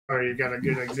or you got a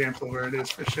good example where it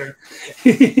is for sure.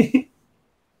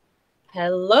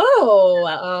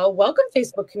 Hello, welcome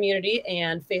Facebook community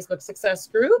and Facebook success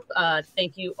group.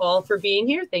 Thank you all for being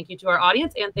here. Thank you to our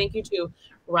audience, and thank you to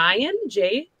Ryan,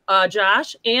 Jay,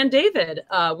 Josh, and David.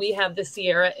 We have the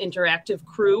Sierra Interactive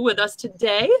crew with us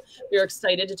today. We're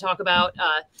excited to talk about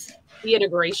the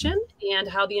integration and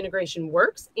how the integration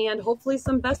works, and hopefully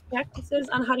some best practices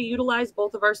on how to utilize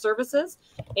both of our services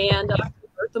and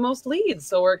convert the most leads.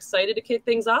 So we're excited to kick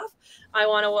things off. I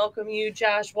want to welcome you,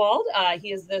 Josh Wald.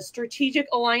 He is the Strategic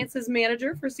Alliances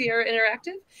Manager for Sierra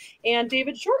Interactive, and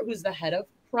David Short, who's the Head of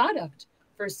Product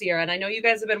for Sierra. And I know you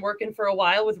guys have been working for a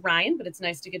while with Ryan, but it's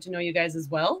nice to get to know you guys as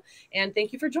well. And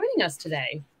thank you for joining us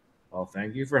today. Well,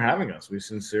 thank you for having us. We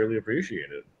sincerely appreciate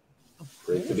it.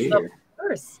 Great to be here. Of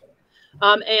course.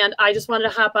 And I just wanted to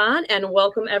hop on and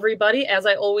welcome everybody, as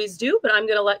I always do, but I'm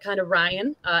going to let kind of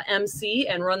Ryan MC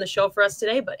and run the show for us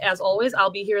today. But as always, I'll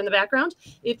be here in the background.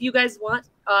 If you guys want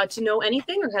to know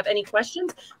anything or have any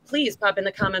questions, please pop in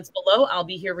the comments below. I'll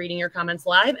be here reading your comments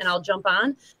live, and I'll jump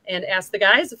on and ask the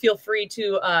guys. Feel free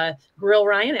to grill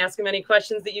Ryan, ask him any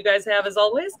questions that you guys have, as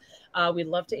always. We'd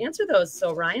love to answer those.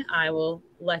 So, Ryan, I will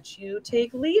let you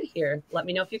take lead here. Let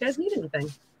me know if you guys need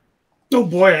anything. Oh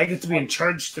boy, I get to be in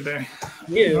charge today.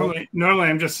 You. Normally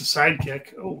I'm just a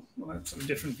sidekick. Oh, well, that's a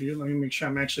different view. Let me make sure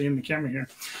I'm actually in the camera here.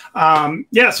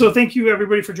 Yeah, so thank you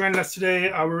everybody for joining us today.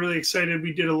 We're really excited.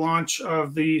 We did a launch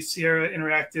of the Sierra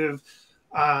Interactive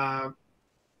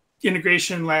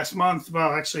integration last month.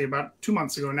 Well, actually about 2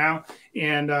 months ago now.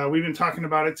 And we've been talking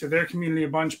about it to their community a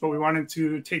bunch, but we wanted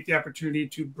to take the opportunity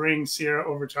to bring Sierra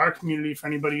over to our community for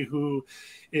anybody who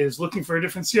is looking for a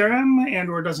different CRM and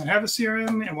or doesn't have a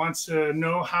CRM and wants to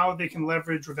know how they can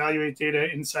leverage Revaluate data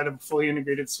inside of a fully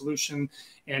integrated solution.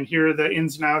 And here are the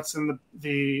ins and outs and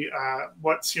the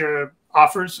what Sierra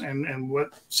offers and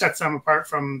what sets them apart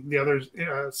from the other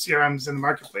CRMs in the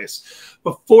marketplace.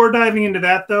 Before diving into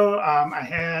that, though, I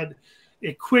had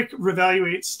a quick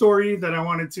Revaluate story that I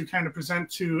wanted to kind of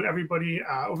present to everybody.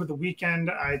 Over the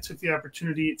weekend, I took the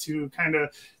opportunity to kind of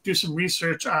do some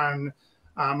research on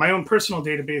my own personal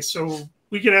database. So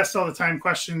we get asked all the time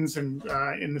questions, and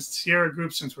in the Sierra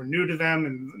group, since we're new to them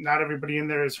and not everybody in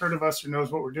there has heard of us or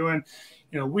knows what we're doing,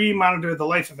 you know, we monitor the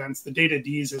life events, the data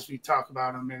Ds as we talk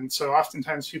about them. And so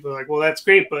oftentimes people are like, well, that's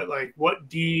great, but like what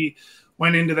D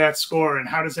went into that score and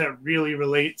how does that really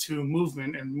relate to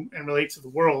movement and relate to the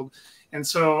world? And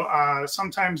so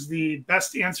sometimes the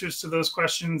best answers to those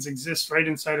questions exist right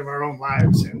inside of our own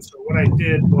lives. And so what I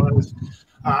did was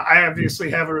I obviously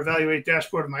have a Revaluate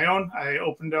dashboard of my own. I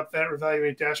opened up that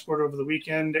Revaluate dashboard over the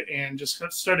weekend and just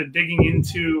started digging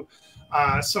into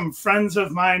some friends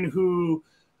of mine who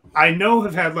I know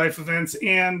have had life events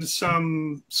and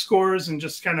some scores and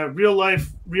just kind of real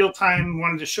life, real time.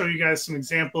 Wanted to show you guys some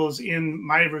examples in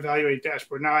my Revaluate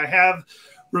dashboard. Now I have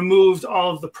removed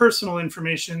all of the personal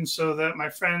information so that my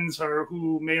friends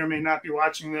who may or may not be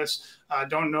watching this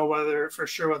don't know whether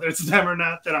it's them or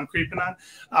not that I'm creeping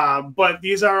on. But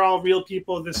these are all real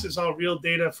people. This is all real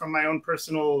data from my own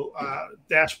personal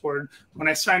dashboard. When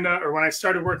I signed up or when I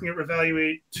started working at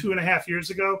Revaluate 2.5 years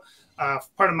ago,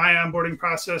 part of my onboarding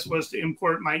process was to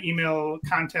import my email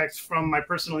contacts from my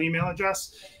personal email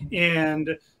address.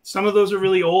 And some of those are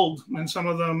really old and some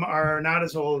of them are not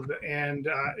as old. And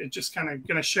it's just kind of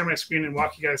going to share my screen and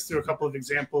walk you guys through a couple of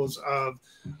examples of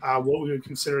what we would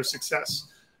consider a success.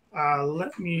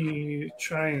 Let me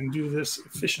try and do this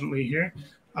efficiently here.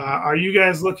 Are you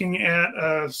guys looking at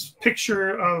a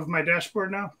picture of my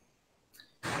dashboard now?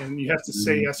 And you have to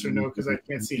say yes or no because I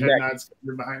can't see head nods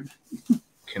you're behind.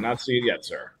 Cannot see it yet,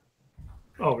 sir.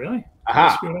 Oh, really?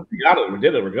 Aha, we got it. We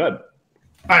did it. We're good.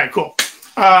 All right, cool.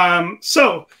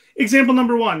 So example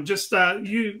number one, just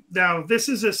now this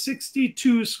is a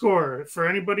 62 score for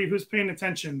anybody who's paying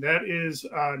attention. That is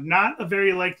not a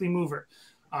very likely mover.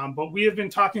 But we have been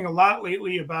talking a lot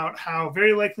lately about how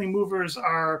very likely movers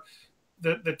are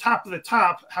the top of the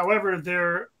top. However,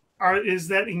 there is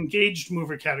that engaged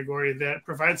mover category that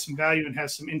provides some value and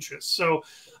has some interest. So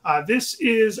this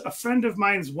is a friend of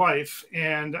mine's wife,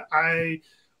 and I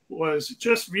was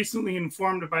just recently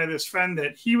informed by this friend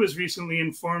that he was recently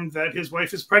informed that his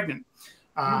wife is pregnant.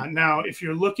 Now, if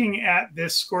you're looking at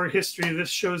this score history, this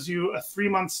shows you a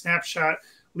 3-month snapshot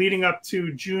leading up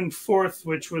to June 4th,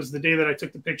 which was the day that I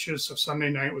took the pictures. So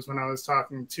Sunday night was when I was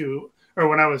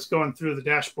when I was going through the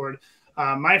dashboard.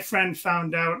 My friend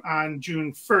found out on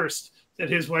June 1st that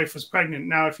his wife was pregnant.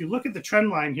 Now, if you look at the trend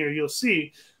line here, you'll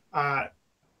see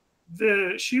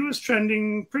she was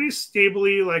trending pretty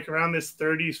stably, like around this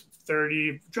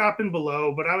 30, dropping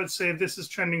below. But I would say this is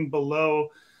trending below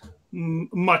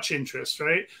much interest,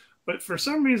 right? But for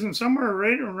some reason, somewhere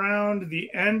right around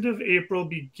the end of April,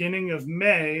 beginning of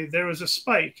May, there was a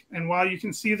spike. And while you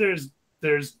can see there's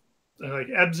like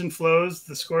ebbs and flows,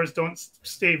 the scores don't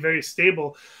stay very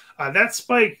stable. That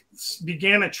spike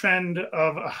began a trend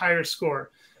of a higher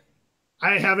score.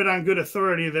 I have it on good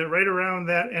authority that right around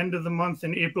that end of the month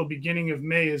in April, beginning of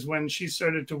May is when she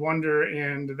started to wonder,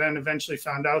 and then eventually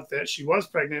found out that she was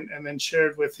pregnant, and then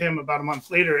shared with him about a month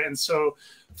later. And so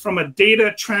from a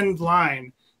data trend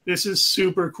line, this is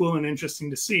super cool and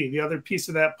interesting to see. The other piece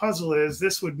of that puzzle is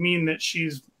this would mean that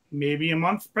she's maybe a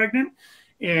month pregnant.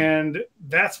 And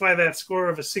that's why that score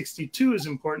of a 62 is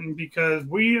important, because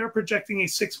we are projecting a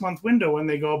 6-month window when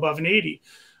they go above an 80.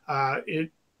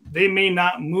 They may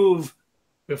not move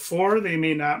before, they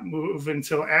may not move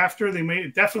until after. They may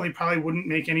definitely probably wouldn't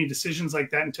make any decisions like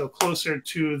that until closer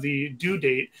to the due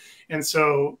date. And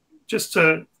so just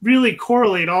to really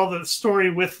correlate all the story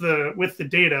with the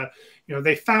data, you know,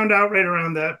 they found out right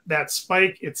around that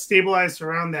spike, it stabilized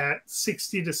around that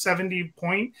 60 to 70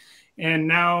 point. And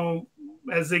now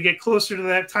as they get closer to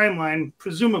that timeline,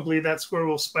 presumably that score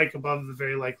will spike above the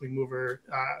very likely mover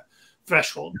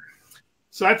threshold.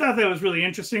 So I thought that was really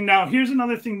interesting. Now, here's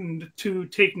another thing to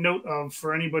take note of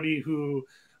for anybody who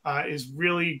is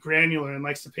really granular and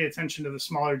likes to pay attention to the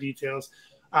smaller details.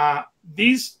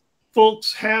 These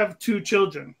folks have 2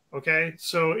 children, okay?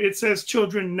 So it says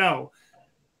children no.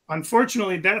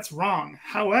 Unfortunately, that's wrong.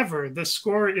 However, the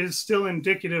score is still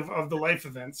indicative of the life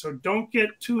event. So don't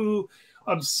get too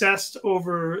obsessed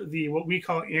over what we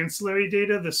call ancillary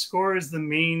data. The score is the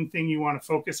main thing you want to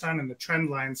focus on in the trend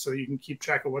line, so you can keep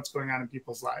track of what's going on in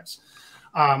people's lives.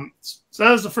 So that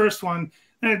was the first one.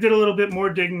 And I did a little bit more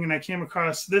digging, and I came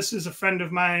across, this is a friend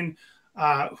of mine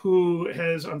who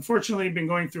has unfortunately been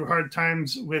going through hard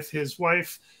times with his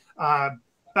wife.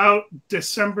 About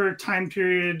December time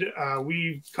period,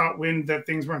 we caught wind that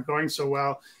things weren't going so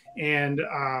well. And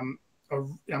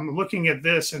I'm looking at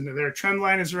this, and their trend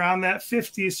line is around that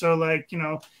 50. So, like, you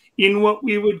know, in what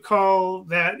we would call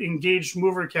that engaged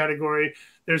mover category,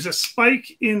 there's a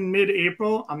spike in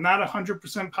mid-April. I'm not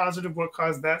 100% positive what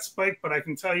caused that spike, but I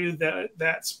can tell you that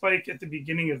that spike at the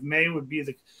beginning of May would be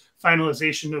the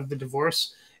finalization of the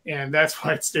divorce. And that's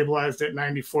why it stabilized at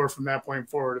 94 from that point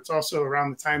forward. It's also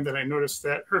around the time that I noticed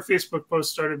that her Facebook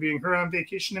post started being her on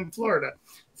vacation in Florida,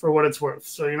 for what it's worth.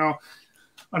 So, you know,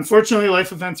 unfortunately,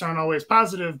 life events aren't always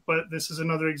positive, but this is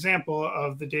another example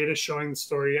of the data showing the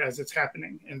story as it's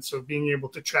happening. And so being able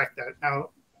to track that. Now,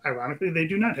 ironically, they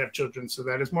do not have children, so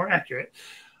that is more accurate.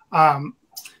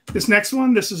 This next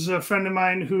one, this is a friend of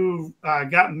mine who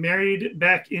got married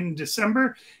back in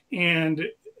December and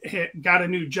got a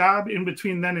new job in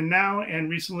between then and now,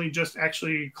 and recently just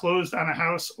actually closed on a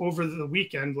house over the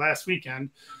weekend, last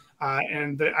weekend.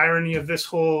 And the irony of this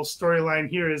whole storyline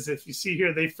here is, if you see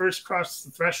here, they first crossed the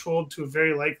threshold to a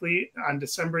very likely on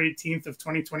December 18th of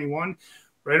 2021,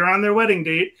 right around their wedding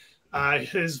date.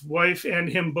 His wife and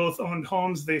him both owned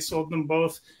homes. They sold them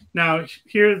both. Now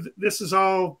here, this is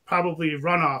all probably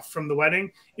runoff from the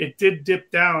wedding. It did dip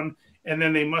down, and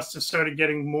then they must have started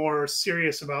getting more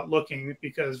serious about looking,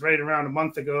 because right around a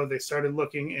month ago, they started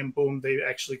looking, and boom, they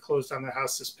actually closed on their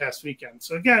house this past weekend.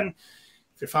 So again,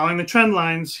 if you're following the trend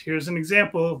lines, here's an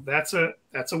example. That's a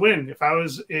win. If I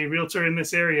was a realtor in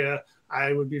this area,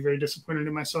 I would be very disappointed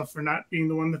in myself for not being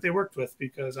the one that they worked with,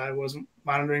 because I wasn't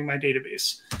monitoring my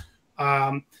database.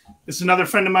 This is another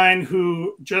friend of mine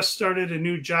who just started a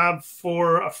new job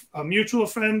for a mutual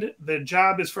friend. The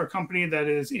job is for a company that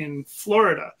is in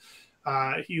Florida.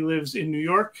 He lives in New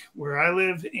York, where I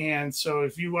live. And so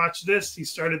if you watch this, he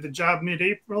started the job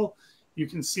mid-April. You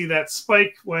can see that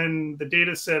spike when the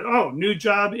data said, oh, new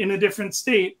job in a different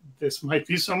state. This might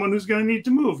be someone who's going to need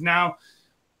to move. Now,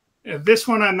 this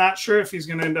one, I'm not sure if he's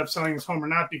going to end up selling his home or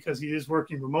not, because he is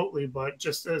working remotely, but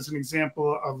just as an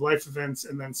example of life events,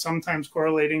 and then sometimes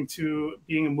correlating to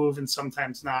being a move and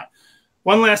sometimes not.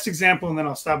 One last example, and then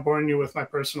I'll stop boring you with my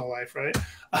personal life, right?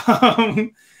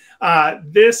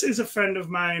 This is a friend of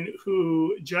mine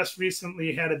who just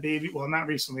recently had a baby. Well, not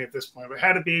recently at this point, but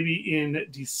had a baby in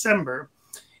December.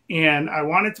 And I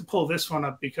wanted to pull this one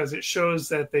up because it shows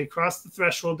that they crossed the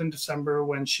threshold in December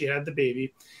when she had the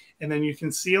baby. And then you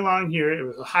can see along here, it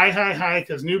was a high, high, high,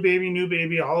 because new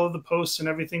baby, all of the posts and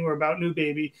everything were about new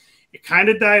baby. It kind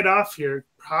of died off here,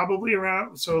 probably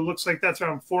around, so it looks like that's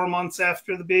around 4 months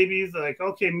after the baby. They're like,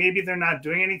 okay, maybe they're not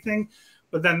doing anything.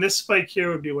 But then this spike here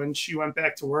would be when she went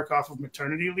back to work off of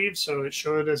maternity leave. So it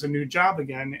showed as a new job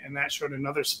again, and that showed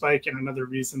another spike and another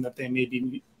reason that they may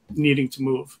be needing to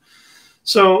move.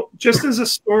 So just as a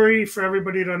story for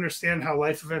everybody to understand how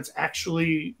life events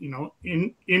actually,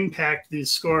 impact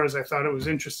these scores, I thought it was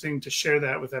interesting to share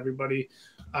that with everybody,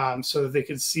 so that they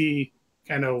could see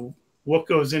kind of what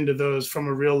goes into those from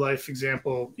a real life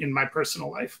example in my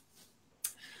personal life.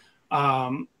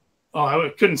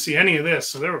 I couldn't see any of this,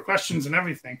 so there were questions and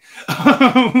everything.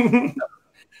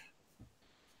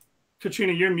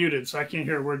 Katrina, you're muted, so I can't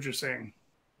hear a word you're saying.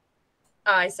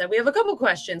 I said we have a couple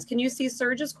questions. Can you see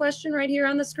Serge's question right here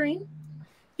on the screen?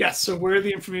 Yes. So where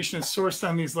the information is sourced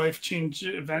on these life change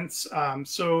events.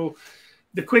 So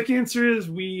the quick answer is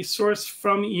we source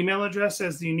from email address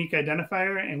as the unique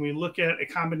identifier, and we look at a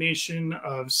combination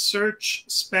of search,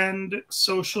 spend,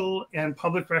 social, and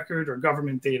public record or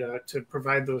government data to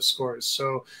provide those scores.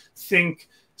 So think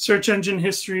search engine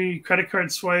history, credit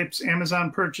card swipes,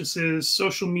 Amazon purchases,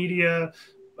 social media,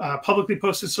 publicly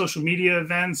posted social media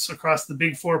events across the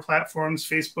big four platforms: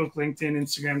 Facebook, LinkedIn,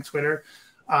 Instagram, Twitter,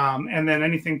 and then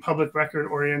anything public record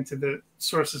oriented that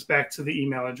sources back to the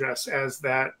email address as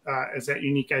that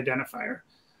unique identifier.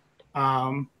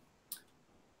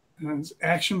 And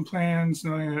action plans,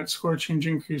 knowing that score change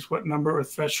increase, what number or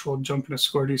threshold jump in a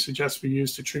score do you suggest we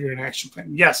use to trigger an action plan?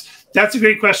 Yes, that's a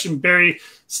great question, Barry.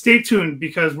 Stay tuned,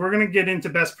 because we're going to get into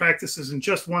best practices in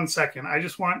just 1 second. I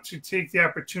just want to take the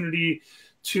opportunity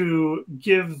to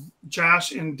give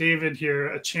Josh and David here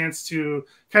a chance to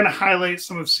kind of highlight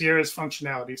some of Sierra's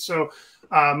functionality. So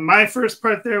my first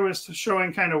part there was to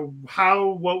showing kind of how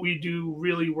what we do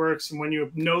really works and when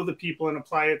you know the people and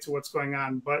apply it to what's going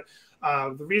on. But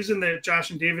the reason that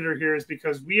Josh and David are here is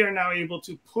because we are now able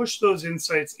to push those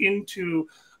insights into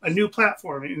a new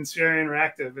platform in Sierra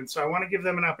Interactive. And so I want to give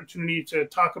them an opportunity to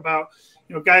talk about,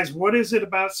 guys, what is it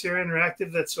about Sierra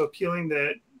Interactive that's so appealing?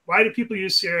 That why do people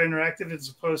use Sierra Interactive as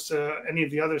opposed to any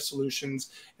of the other solutions?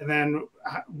 And then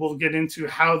we'll get into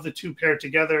how the two pair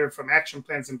together from action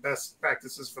plans and best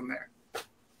practices from there.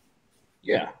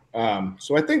 Yeah.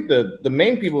 So I think the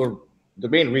main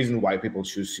reason why people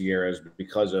choose Sierra is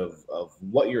because of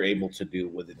what you're able to do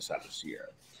with inside of Sierra,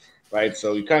 right?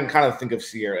 So you kind of think of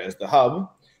Sierra as the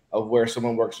hub of where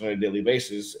someone works on a daily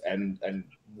basis and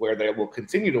where they will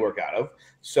continue to work out of.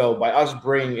 So by us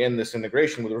bringing in this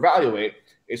integration with Revaluate,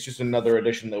 it's just another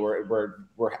addition that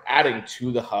we're adding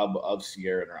to the hub of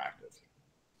Sierra Interactive.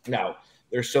 Now,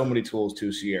 there's so many tools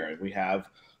to Sierra. We have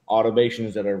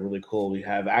automations that are really cool. We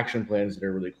have action plans that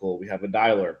are really cool. We have a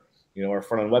dialer. Our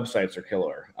front end websites are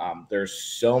killer. There's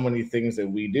so many things that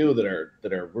we do that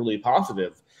are really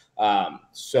positive.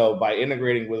 So by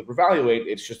integrating with Revaluate,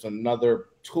 it's just another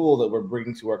tool that we're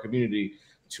bringing to our community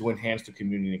to enhance the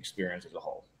community experience as a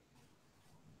whole.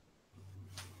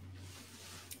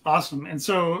 Awesome. And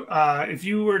so if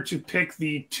you were to pick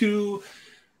the two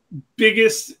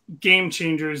biggest game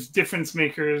changers, difference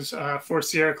makers for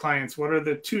Sierra clients, what are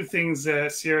the two things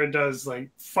that Sierra does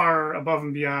like far above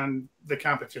and beyond the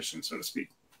competition, so to speak?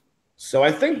 So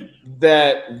I think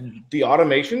that the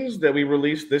automations that we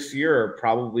released this year are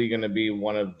probably going to be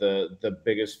one of the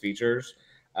biggest features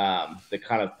that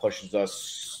kind of pushes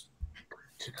us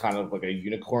to kind of like a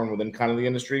unicorn within kind of the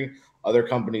industry. Other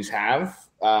companies have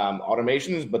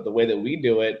automations, but the way that we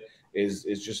do it is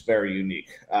just very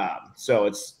unique. So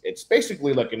it's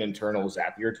basically like an internal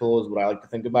Zapier tool is what I like to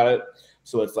think about it.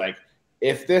 So it's like,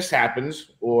 if this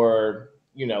happens or,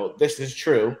 this is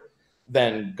true,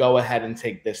 then go ahead and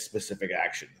take this specific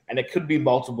action. And it could be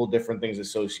multiple different things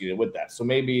associated with that. So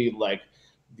maybe like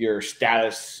your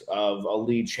status of a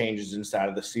lead changes inside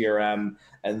of the CRM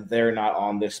and they're not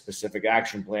on this specific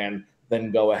action plan,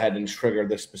 then go ahead and trigger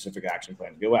this specific action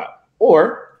plan to go out.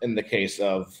 Or in the case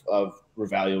of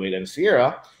Revaluate and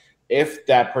Sierra, if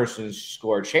that person's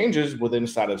score changes within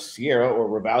inside of Sierra or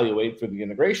Revaluate through the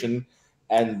integration,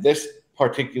 and this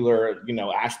particular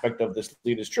aspect of this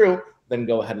lead is true, then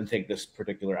go ahead and take this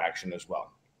particular action as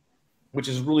well, which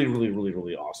is really, really, really,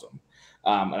 really awesome.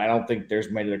 And I don't think there's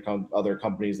many other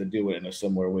companies that do it in a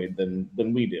similar way than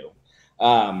we do.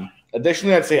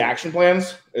 Additionally, I'd say action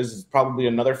plans is probably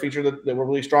another feature that we're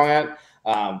really strong at.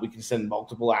 We can send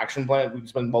multiple action plans. We can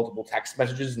send multiple text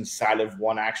messages inside of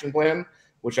one action plan,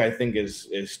 which I think is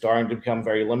starting to become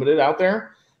very limited out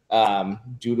there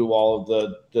due to all of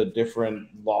the different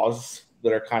laws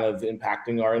that are kind of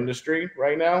impacting our industry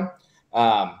right now.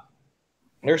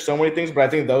 There's so many things, but I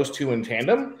think those two in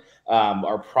tandem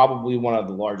are probably one of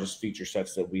the largest feature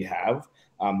sets that we have.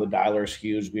 The dialer is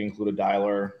huge. We include a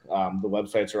dialer. The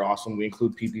websites are awesome. We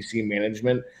include PPC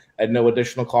management at no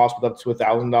additional cost, with up to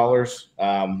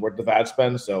 $1,000 worth of ad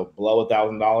spend. So below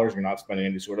 $1,000, you're not spending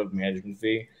any sort of management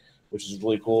fee, which is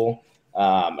really cool.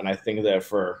 And I think that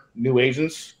for new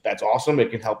agents, that's awesome.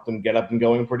 It can help them get up and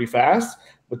going pretty fast.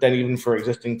 But then even for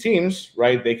existing teams,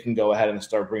 right, they can go ahead and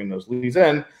start bringing those leads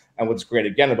in. And what's great,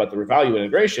 again, about the Revaluate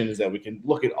integration is that we can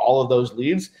look at all of those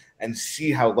leads and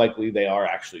see how likely they are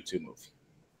actually to move.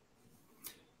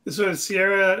 So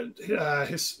Sierra,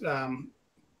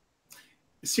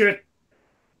 Sierra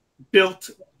built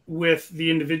with the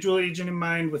individual agent in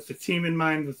mind, with the team in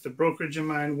mind, with the brokerage in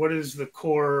mind. What is the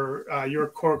core, your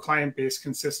core client base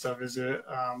consist of? Is it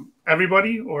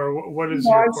everybody, or what is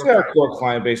your core? Our core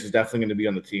client base is definitely going to be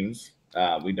on the teams.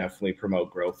 We definitely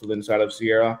promote growth inside of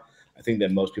Sierra. I think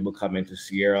that most people come into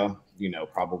Sierra,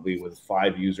 probably with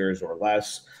 5 users or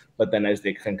less. But then as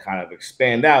they can kind of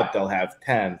expand out, they'll have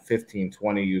 10, 15,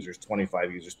 20 users,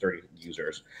 25 users, 30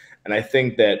 users. And I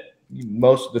think that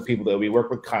most of the people that we work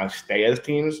with kind of stay as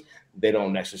teams. They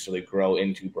don't necessarily grow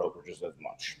into brokerages as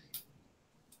much.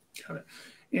 Got it.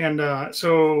 And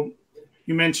so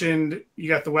you mentioned you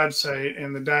got the website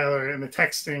and the dialer and the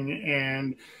texting,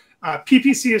 and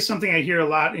PPC is something I hear a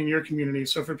lot in your community.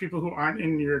 So for people who aren't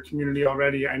in your community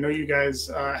already, I know you guys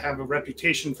have a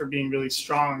reputation for being really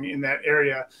strong in that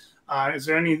area. Is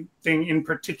there anything in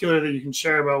particular that you can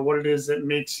share about what it is that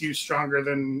makes you stronger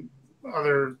than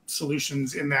other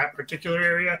solutions in that particular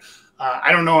area?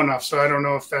 I don't know enough, so I don't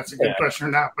know if that's a good question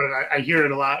or not, but I hear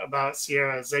it a lot about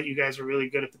Sierra, is that you guys are really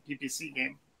good at the PPC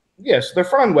game. Yes, their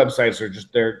front-end websites are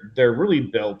just, they're really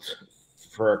built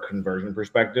for a conversion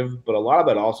perspective, but a lot of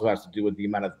that also has to do with the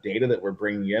amount of data that we're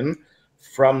bringing in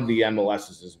from the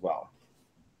MLSs as well,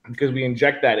 because we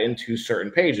inject that into certain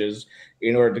pages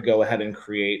in order to go ahead and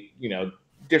create,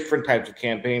 different types of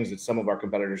campaigns that some of our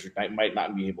competitors might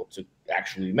not be able to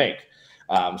actually make.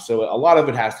 So a lot of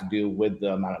it has to do with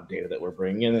the amount of data that we're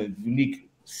bringing in, a unique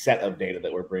set of data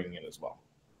that we're bringing in as well.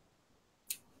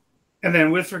 And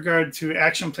then with regard to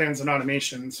action plans and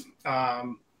automations,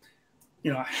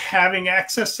 having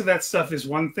access to that stuff is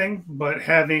one thing, but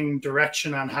having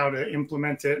direction on how to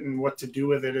implement it and what to do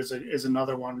with it is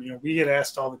another one. We get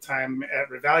asked all the time at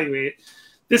Revaluate,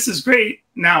 this is great,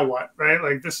 now what, right?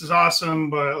 Like, this is awesome,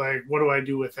 but like, what do I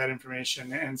do with that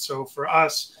information? And so for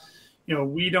us,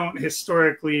 we don't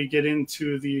historically get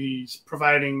into the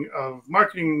providing of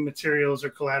marketing materials or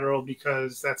collateral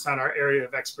because that's not our area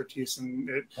of expertise, and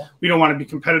we don't want to be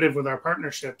competitive with our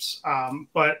partnerships.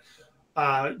 But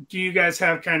do you guys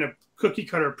have kind of cookie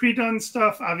cutter pre-done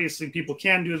stuff? Obviously, people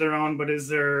can do their own, but is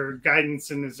there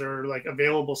guidance and is there like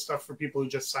available stuff for people who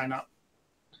just sign up?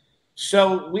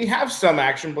 So we have some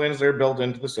action plans that are built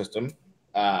into the system.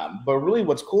 But really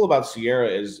what's cool about Sierra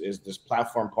is this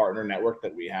platform partner network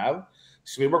that we have.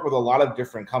 So we work with a lot of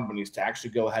different companies to actually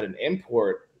go ahead and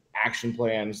import action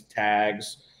plans,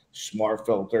 tags, smart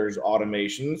filters,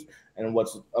 automations. And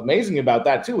what's amazing about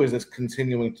that too is it's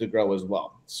continuing to grow as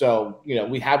well. So,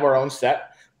 we have our own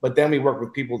set, but then we work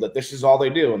with people that this is all they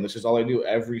do, and this is all they do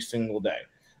every single day.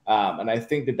 And I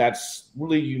think that that's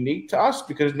really unique to us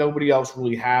because nobody else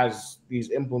really has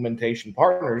these implementation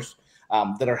partners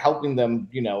that are helping them,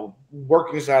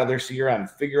 work inside of their CRM,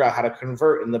 figure out how to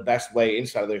convert in the best way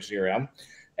inside of their CRM.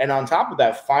 And on top of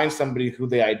that, find somebody who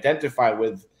they identify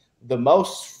with the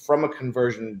most from a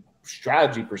conversion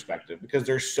strategy perspective, because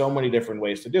there's so many different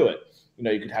ways to do it.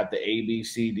 You could have the A, B,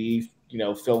 C, D,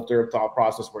 filter thought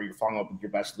process where you're following up with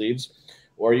your best leads,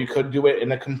 or you could do it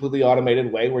in a completely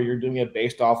automated way where you're doing it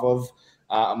based off of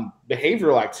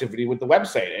behavioral activity with the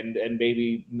website and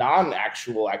maybe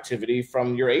non-actual activity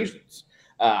from your agents.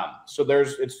 So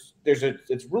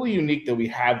it's really unique that we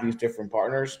have these different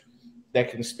partners that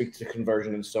can speak to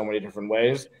conversion in so many different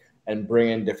ways and bring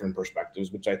in different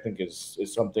perspectives, which I think is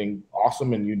something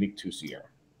awesome and unique to Sierra.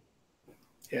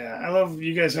 Yeah, I love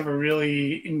you guys have a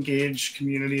really engaged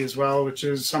community as well, which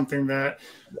is something that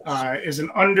is an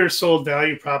undersold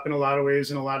value prop in a lot of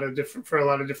ways, for a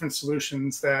lot of different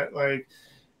solutions. That like,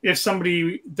 if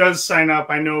somebody does sign up,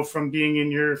 I know from being in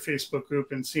your Facebook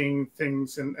group and seeing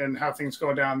things and how things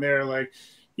go down there, like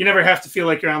you never have to feel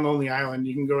like you're on Lonely Island.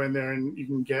 You can go in there and you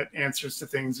can get answers to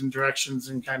things and directions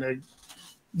and kind of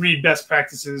read best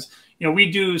practices. We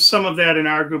do some of that in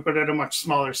our group, but at a much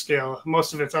smaller scale.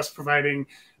 Most of it's us providing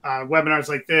webinars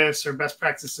like this or best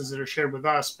practices that are shared with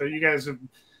us. But you guys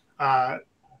have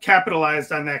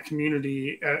capitalized on that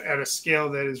community at a scale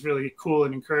that is really cool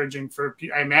and encouraging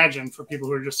I imagine, for people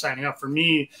who are just signing up. For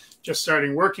me, just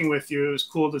starting working with you, it was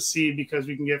cool to see because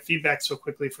we can get feedback so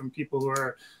quickly from people who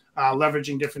are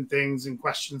leveraging different things and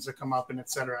questions that come up and et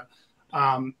cetera.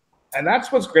 And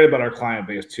that's what's great about our client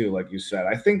base too, like you said.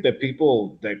 I think that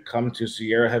people that come to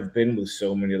Sierra have been with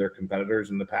so many other competitors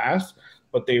in the past,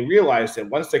 but they realize that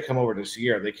once they come over to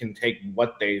Sierra, they can take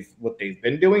what they've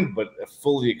been doing, but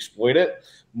fully exploit it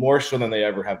more so than they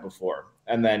ever have before.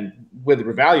 And then with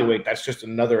Revaluate, that's just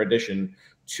another addition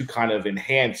to kind of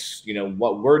enhance, you know,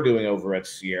 what we're doing over at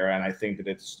Sierra. And I think that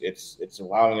it's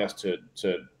allowing us to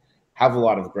have a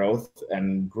lot of growth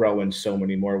and grow in so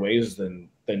many more ways than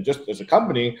just as a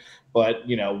company, but,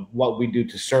 you know, what we do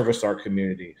to service our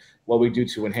community, what we do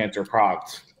to enhance our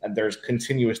product. And there's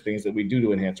continuous things that we do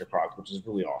to enhance our product, which is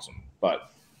really awesome.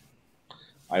 But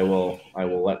I will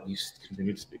let you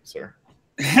continue to speak, sir.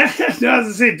 No, I was going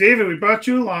to say, David, we brought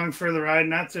you along for the ride,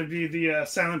 not to be the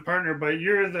silent partner, but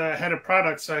you're the head of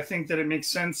product. So I think that it makes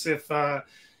sense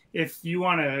if you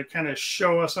want to kind of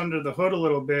show us under the hood a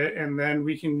little bit, and then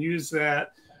we can use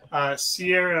that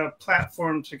Sierra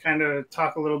platform to kind of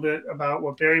talk a little bit about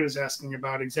what Barry was asking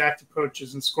about, exact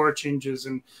approaches and score changes,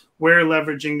 and where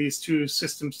leveraging these two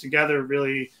systems together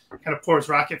really kind of pours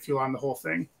rocket fuel on the whole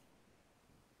thing.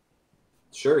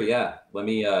 Sure, yeah. Let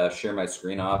me share my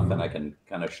screen off, and I can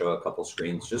kind of show a couple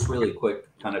screens just really quick,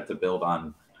 kind of to build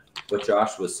on what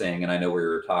Josh was saying. And I know we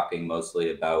were talking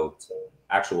mostly about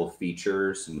actual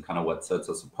features and kind of what sets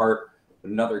us apart.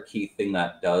 But another key thing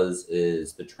that does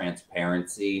is the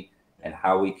transparency and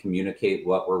how we communicate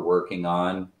what we're working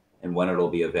on and when it'll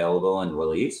be available and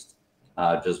released,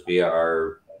 just via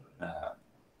our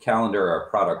calendar, our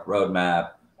product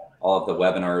roadmap, all of the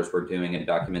webinars we're doing and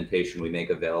documentation we make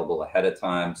available ahead of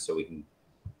time, so we can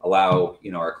allow,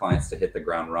 you know, our clients to hit the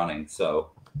ground running.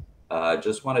 So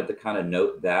just wanted to kind of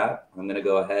note that. I'm going to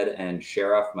go ahead and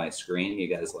share off my screen. You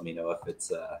guys let me know if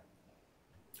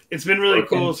it's been really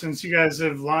cool since you guys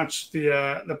have launched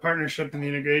the partnership and the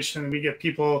integration, and we get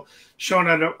people showing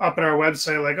up at our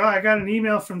website like, oh, I got an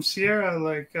email from Sierra.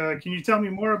 Like, can you tell me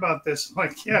more about this? I'm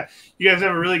like, yeah, you guys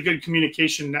have a really good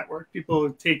communication network.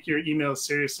 People take your emails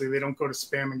seriously. They don't go to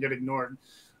spam and get ignored,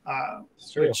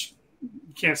 which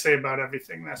you can't say about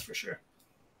everything. That's for sure.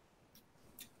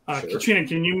 Sure. Katrina,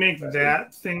 can you make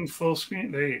that thing full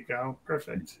screen? There you go.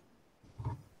 Perfect.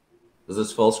 Is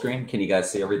this full screen? Can you guys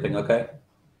see everything okay?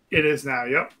 It is now,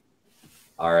 yep.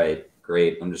 All right,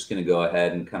 great. I'm just going to go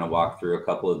ahead and kind of walk through a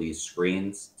couple of these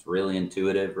screens. It's really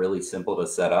intuitive, really simple to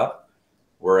set up.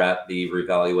 We're at the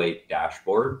Revaluate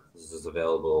dashboard. This is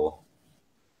available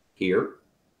here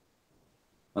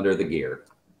under the gear,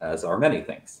 as are many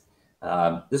things.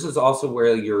 This is also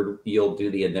where you'll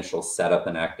do the initial setup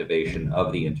and activation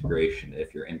of the integration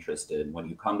if you're interested. When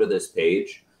you come to this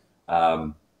page,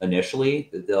 initially,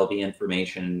 there'll be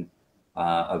information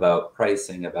about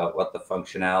pricing, about what the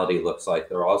functionality looks like.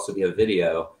 There'll also be a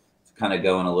video to kind of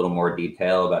go in a little more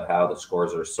detail about how the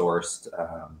scores are sourced,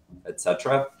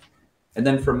 etc. And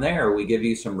then from there, we give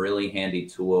you some really handy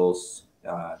tools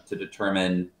to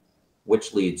determine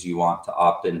which leads you want to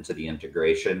opt into the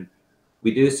integration.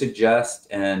 We do suggest,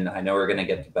 and I know we're going to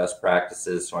get to best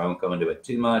practices, so I won't go into it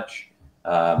too much,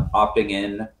 opting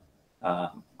in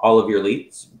all of your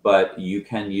leads, but you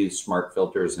can use smart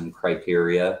filters and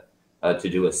criteria to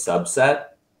do a subset.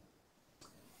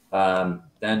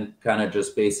 Then kind of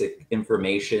just basic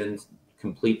information,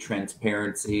 complete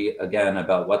transparency, again,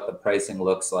 about what the pricing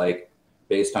looks like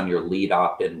based on your lead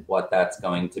opt-in, what that's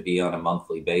going to be on a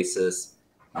monthly basis.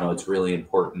 You know, it's really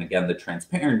important, again, the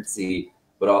transparency,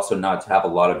 but also not to have a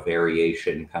lot of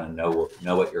variation, kind of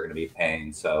know what you're going to be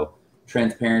paying. So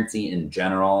transparency in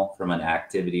general from an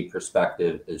activity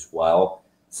perspective as well,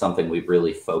 something we've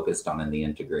really focused on in the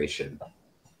integration.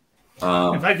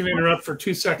 If I can interrupt for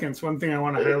 2 seconds, one thing I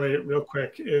want to highlight real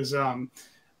quick is I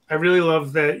really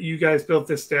love that you guys built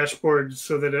this dashboard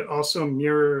so that it also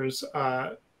mirrors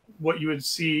what you would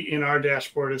see in our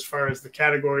dashboard as far as the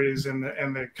categories and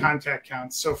the contact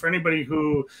counts. So for anybody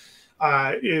who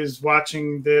is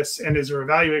watching this and is a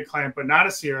Revaluate client but not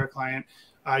a Sierra client,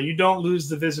 you don't lose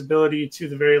the visibility to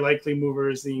the very likely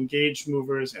movers, the engaged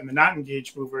movers, and the not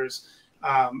engaged movers,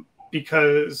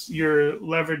 because you're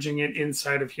leveraging it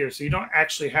inside of here. So you don't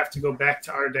actually have to go back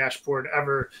to our dashboard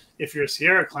ever if you're a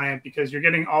Sierra client, because you're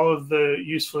getting all of the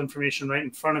useful information right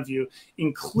in front of you,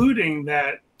 including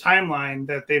that timeline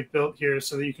that they've built here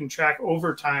so that you can track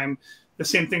over time the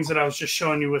same things that I was just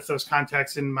showing you with those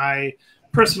contacts in my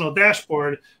personal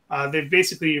dashboard. They've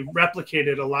basically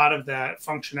replicated a lot of that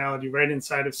functionality right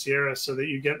inside of Sierra so that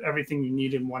you get everything you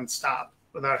need in one stop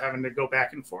without having to go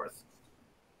back and forth.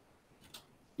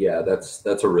 Yeah, that's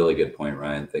a really good point,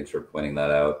 Ryan. Thanks for pointing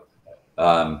that out.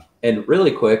 And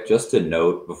really quick, just to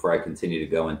note before I continue to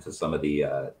go into some of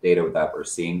the data that we're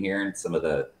seeing here and some of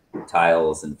the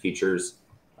tiles and features,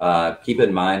 keep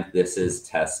in mind this is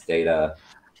test data.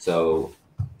 So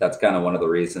that's kind of one of the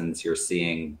reasons you're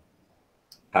seeing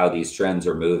how these trends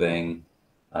are moving.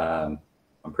 I'm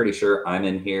pretty sure I'm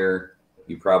in here.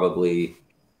 You probably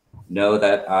know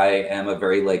that I am a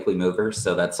very likely mover,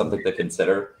 so that's something to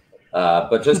consider.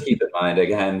 But just keep in mind,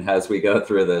 again, as we go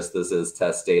through this, this is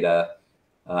test data.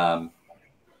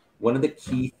 One of the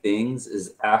key things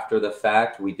is after the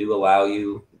fact, we do allow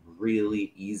you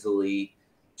really easily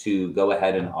to go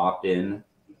ahead and opt in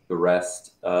the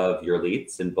rest of your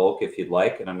leads in bulk if you'd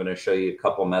like. And I'm going to show you a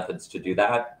couple methods to do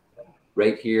that.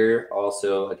 Right here,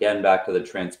 also, again, back to the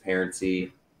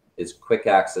transparency, is quick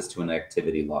access to an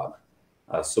activity log.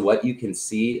 So what you can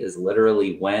see is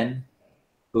literally when,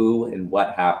 who, and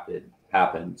what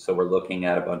happened. So we're looking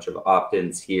at a bunch of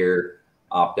opt-ins here,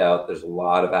 opt-out. There's a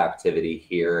lot of activity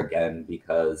here, again,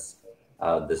 because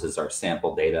this is our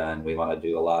sample data and we want to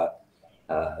do a lot.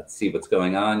 See what's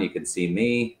going on. You can see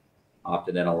me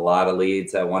opted in a lot of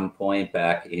leads at one point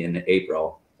back in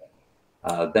April.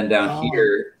 Then down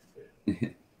here.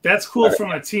 That's cool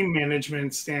from a team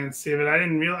management stance, David. I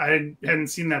hadn't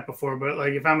seen that before, but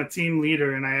like if I'm a team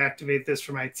leader and I activate this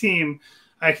for my team,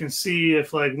 I can see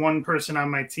if like one person on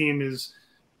my team is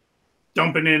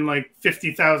dumping in like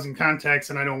 50,000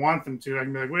 contacts and I don't want them to. I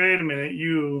can be like, wait a minute,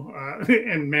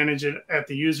 and manage it at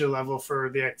the user level for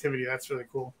the activity. That's really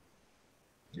cool.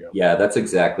 Yeah, that's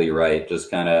exactly right. Just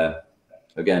kind of,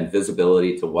 again,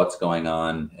 visibility to what's going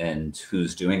on and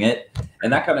who's doing it.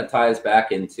 And that kind of ties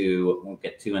back into, I won't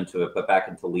get too into it, but back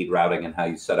into lead routing and how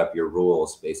you set up your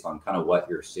rules based on kind of what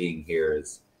you're seeing here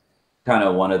is kind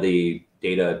of one of the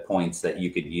data points that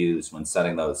you could use when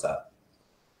setting those up.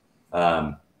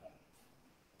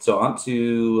 So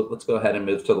let's go ahead and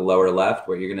move to the lower left.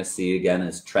 What you're going to see again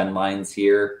is trend lines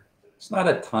here. It's not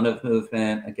a ton of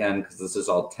movement, again, because this is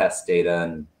all test data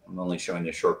and I'm only showing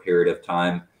a short period of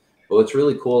time. But what's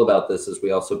really cool about this is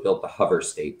we also built the hover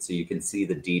state. So you can see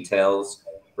the details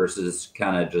versus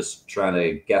kind of just trying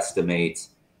to guesstimate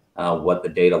what the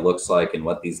data looks like and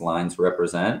what these lines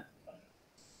represent.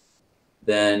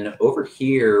 Then over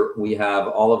here, we have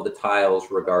all of the tiles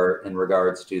in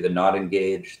regards to the not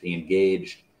engaged, the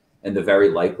engaged, and the very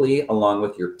likely, along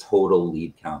with your total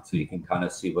lead count. So you can kind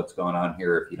of see what's going on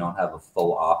here if you don't have a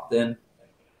full opt-in.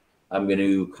 I'm going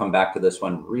to come back to this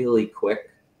one really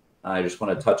quick. I just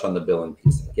want to touch on the billing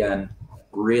piece again.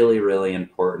 Really, really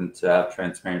important to have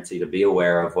transparency, to be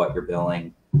aware of what your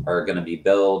billing are going to be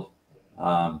billed,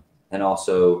 and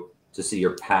also to see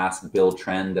your past bill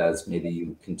trend as maybe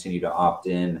you continue to opt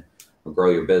in or grow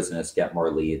your business, get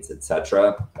more leads,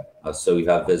 etc. So you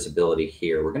have visibility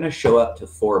here. We're going to show up to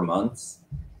 4 months.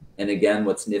 And again,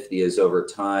 what's nifty is over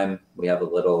time, we have a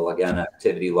little, again,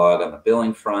 activity log on the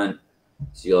billing front.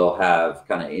 So you'll have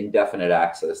kind of indefinite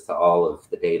access to all of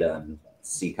the data and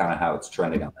see kind of how it's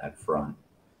trending on that front.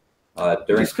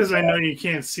 Just because I know you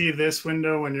can't see this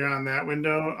window when you're on that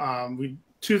window,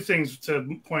 two things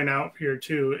to point out here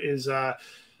too is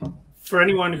for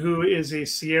anyone who is a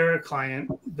Sierra client,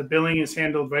 the billing is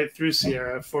handled right through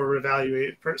Sierra for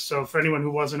Revaluate. So for anyone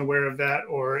who wasn't aware of that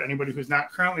or anybody who's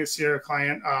not currently a Sierra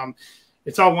client,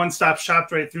 it's all one-stop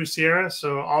shopped right through Sierra.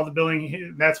 So all the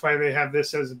billing, that's why they have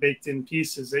this as a baked-in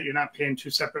piece, is that you're not paying two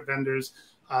separate vendors.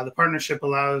 The partnership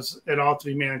allows it all to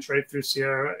be managed right through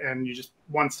Sierra, and you just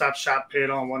one-stop shop, pay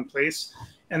it all in one place.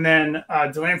 And then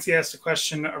Delancey asked a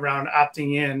question around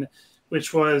opting in,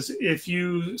 which was if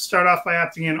you start off by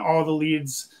opting in all the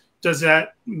leads, does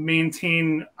that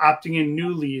maintain opting in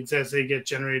new leads as they get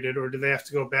generated, or do they have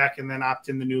to go back and then opt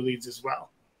in the new leads as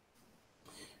well?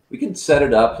 We can set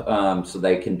it up so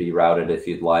they can be routed if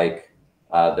you'd like.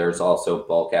 There's also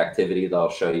bulk activity that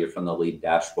I'll show you from the lead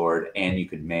dashboard, and you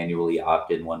could manually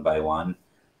opt in one by one.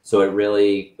 So it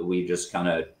really, we just kind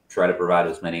of try to provide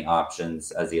as many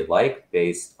options as you'd like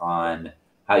based on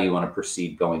how you want to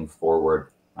proceed going forward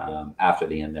after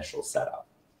the initial setup.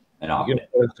 And you can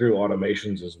put it through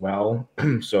automations as well.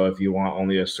 So if you want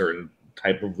only a certain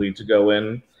type of lead to go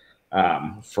in,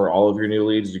 for all of your new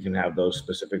leads, you can have those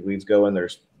specific leads go in.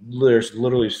 There's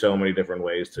literally so many different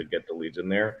ways to get the leads in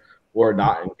there or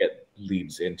not and get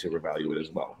leads into Revaluate as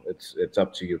well. It's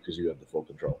up to you because you have the full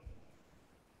control.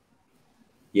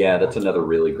 Yeah, that's another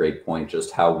really great point,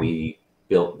 just how we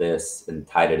built this and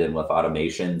tied it in with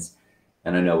automations.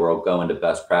 And I know we'll go into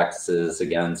best practices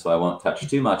again, so I won't touch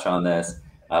too much on this.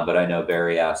 But I know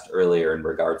Barry asked earlier in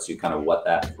regards to kind of what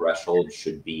that threshold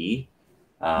should be,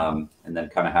 and then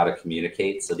kind of how to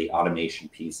communicate. So the automation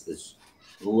piece is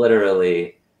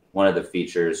literally one of the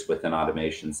features within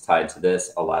automations tied to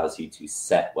this, allows you to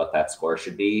set what that score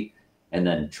should be and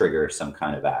then trigger some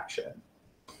kind of action.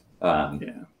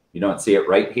 You don't see it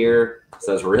right here.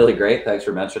 So it's really great. Thanks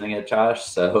for mentioning it, Josh.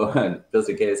 So just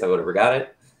in case I would have forgot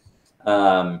it.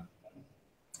 And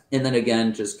then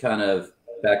again, just kind of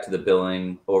back to the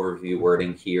billing overview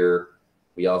wording here.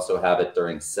 We also have it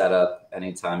during setup.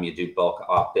 Anytime you do bulk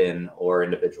opt-in or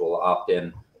individual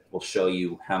opt-in, We'll show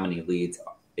you how many leads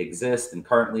exist and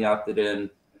currently opted in,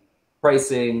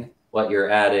 pricing, what you're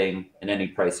adding, and any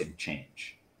pricing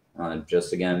change.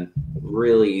 Just again,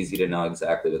 really easy to know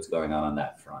exactly what's going on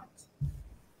that front.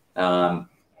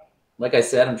 Like I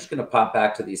said, I'm just going to pop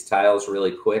back to these tiles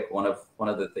really quick. One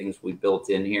of the things we built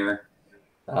in here,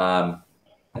 and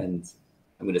I'm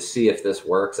going to see if this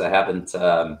works. I haven't.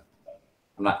 I'm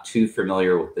not too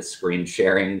familiar with the screen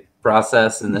sharing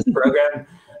process in this program,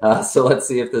 so let's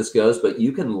see if this goes. But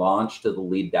you can launch to the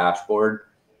lead dashboard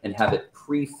and have it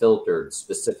pre-filtered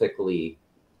specifically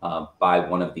by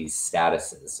one of these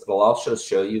statuses. It'll also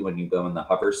show you when you go in the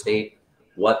hover state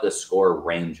what the score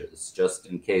ranges, just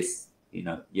in case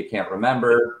you can't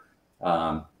remember.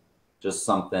 Just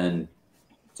something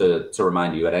to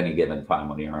remind you at any given time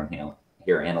when you're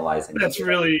here analyzing. That's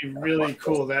really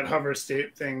cool, that hover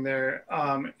state thing there.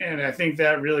 And I think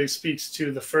that really speaks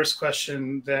to the first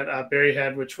question that Barry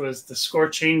had, which was the score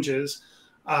changes.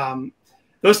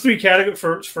 Those three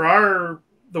categories for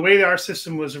the way that our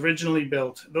system was originally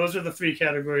built, those are the three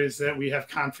categories that we have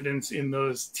confidence in,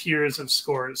 those tiers of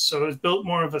scores. So it was built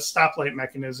more of a stoplight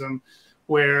mechanism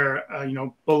where,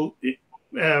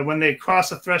 when they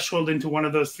cross a threshold into one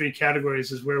of those three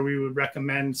categories is where we would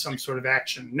recommend some sort of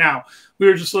action. Now, we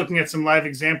were just looking at some live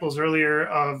examples earlier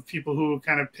of people who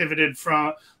kind of pivoted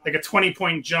from like a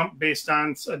 20-point jump based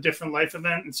on a different life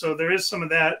event. And so there is some of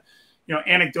that,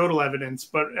 anecdotal evidence,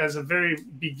 but as a very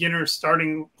beginner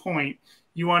starting point,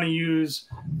 you want to use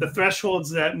the thresholds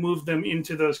that move them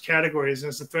into those categories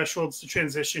as the thresholds to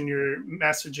transition your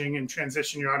messaging and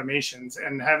transition your automations,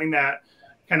 and having that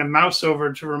kind of mouse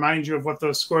over to remind you of what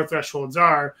those score thresholds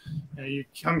are. You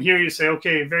come here, you say,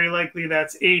 okay, very likely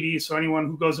that's 80. So anyone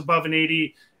who goes above an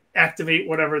 80, activate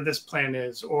whatever this plan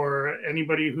is. Or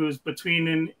anybody who's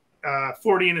between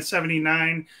 40 and a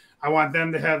 79, I want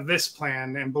them to have this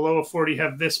plan, and below a 40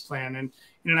 have this plan. And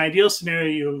in an ideal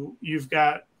scenario, you've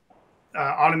got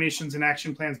automations and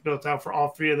action plans built out for all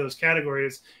three of those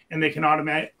categories, and they can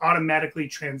automatically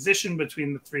transition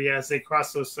between the three as they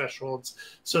cross those thresholds,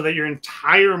 so that your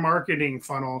entire marketing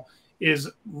funnel is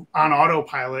on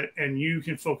autopilot and you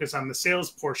can focus on the sales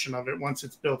portion of it once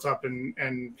it's built up and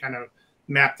kind of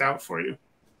mapped out for you.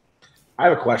 I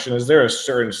have a question. Is there a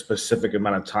certain specific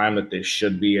amount of time that they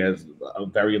should be as a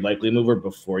very likely mover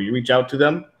before you reach out to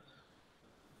them?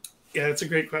 Yeah, that's a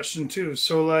great question too.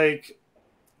 So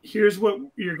here's what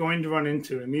you're going to run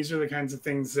into. And these are the kinds of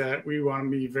things that we want to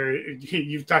be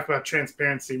you've talked about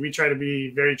transparency. We try to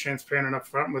be very transparent and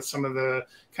upfront with some of the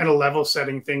kind of level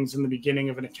setting things in the beginning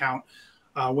of an account.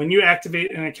 When you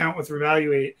activate an account with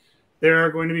Revaluate, there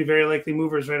are going to be very likely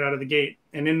movers right out of the gate.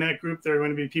 And in that group, there are going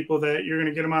to be people that you're going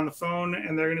to get them on the phone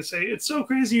and they're going to say, it's so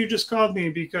crazy you just called me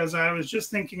because I was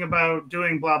just thinking about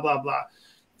doing blah, blah, blah.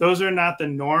 Those are not the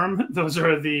norm. Those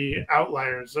are the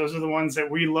outliers. Those are the ones that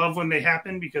we love when they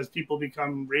happen because people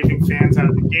become raving fans out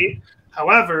of the gate.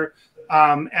 However,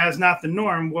 as not the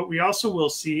norm, what we also will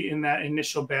see in that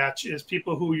initial batch is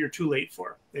people who you're too late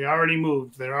for. They already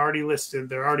moved. They're already listed.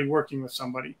 They're already working with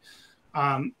somebody.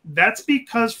 That's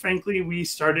because, frankly, we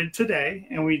started today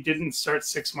and we didn't start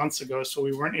 6 months ago, so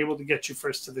we weren't able to get you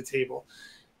first to the table.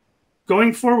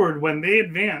 Going forward, when they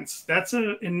advance, that's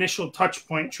an initial touch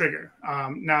point trigger.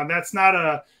 Now, that's not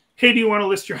a, hey, do you want to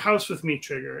list your house with me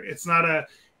trigger? It's not a,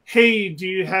 hey, do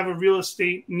you have a real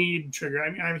estate need trigger? I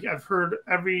mean, I've heard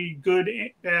every good,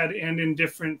 bad, and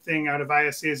indifferent thing out of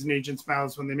ISAs and agents'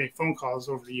 mouths when they make phone calls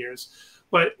over the years.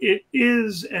 But it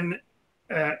is an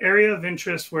area of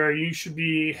interest where you should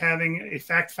be having a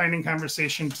fact-finding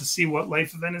conversation to see what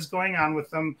life event is going on with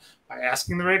them by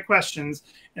asking the right questions,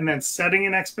 and then setting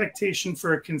an expectation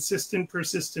for a consistent,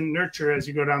 persistent nurture as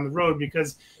you go down the road,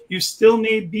 because you still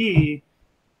may be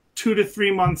 2 to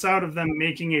 3 months out of them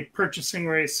making a purchasing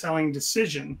or a selling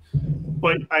decision.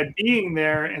 But by being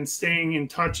there and staying in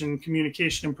touch and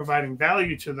communication and providing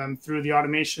value to them through the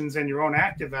automations and your own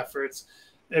active efforts,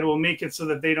 it will make it so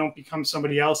that they don't become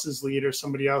somebody else's lead or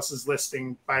somebody else's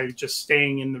listing by just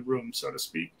staying in the room, so to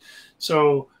speak.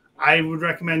 So I would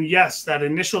recommend, yes, that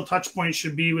initial touch point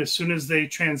should be as soon as they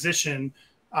transition,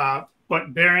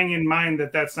 but bearing in mind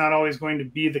that that's not always going to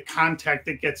be the contact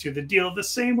that gets you the deal. The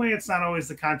same way it's not always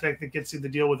the contact that gets you the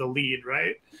deal with a lead,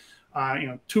 right?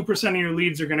 2% of your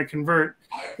leads are going to convert.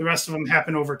 The rest of them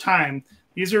happen over time.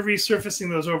 These are resurfacing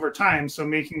those over time, so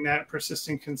making that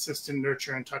persistent, consistent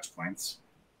nurture and touch points.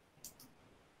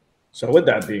 So with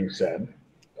that being said,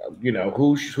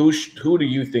 who do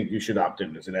you think you should opt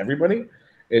in? Is it everybody?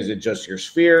 Is it just your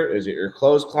sphere? Is it your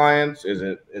closed clients? Is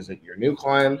it your new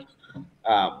clients?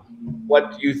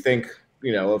 What do you think,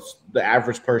 if the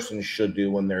average person should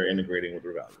do when they're integrating with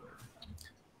Revaluate?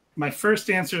 My first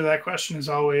answer to that question is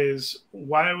always,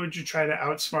 why would you try to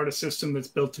outsmart a system that's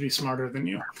built to be smarter than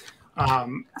you?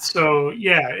 So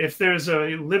yeah, if there's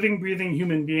a living, breathing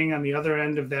human being on the other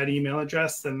end of that email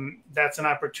address, then that's an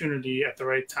opportunity at the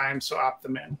right time. So opt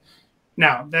them in.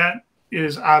 Now, that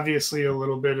is obviously a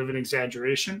little bit of an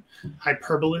exaggeration,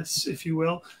 hyperbolous, if you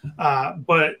will.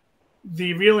 But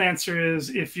the real answer is,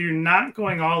 if you're not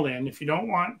going all in, if you don't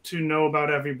want to know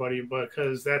about everybody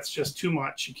because that's just too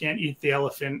much, you can't eat the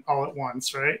elephant all at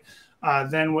once, right?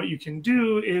 Then what you can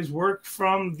do is work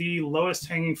from the lowest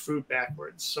hanging fruit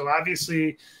backwards. So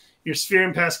obviously, your sphere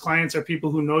and past clients are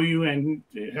people who know you and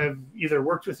have either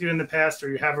worked with you in the past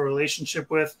or you have a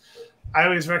relationship with. I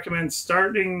always recommend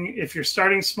starting, if you're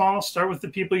starting small, start with the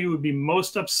people you would be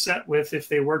most upset with if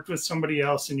they worked with somebody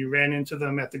else and you ran into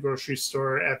them at the grocery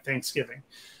store at Thanksgiving.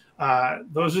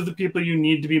 Those are the people you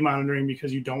need to be monitoring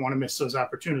because you don't want to miss those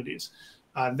opportunities.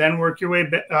 Then work your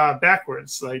way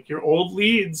backwards. Like your old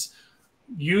leads,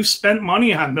 you spent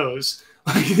money on those.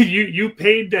 You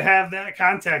paid to have that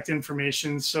contact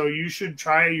information, so you should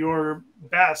try your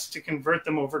best to convert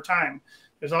them over time.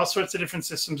 There's all sorts of different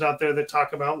systems out there that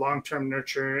talk about long-term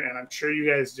nurture, and I'm sure you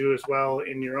guys do as well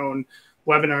in your own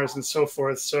webinars and so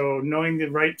forth. So knowing the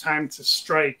right time to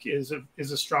strike is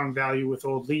a strong value with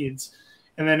old leads.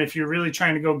 And then if you're really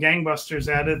trying to go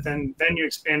gangbusters at it, then you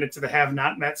expand it to the have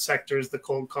not met sectors, the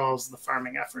cold calls, the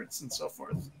farming efforts, and so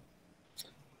forth.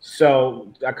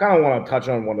 So I kind of want to touch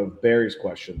on one of Barry's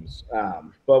questions,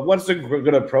 but what's a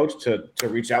good approach to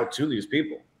reach out to these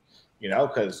people? You know,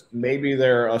 because maybe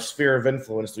they're a sphere of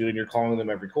influence and you're calling them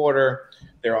every quarter.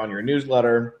 They're on your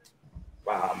newsletter.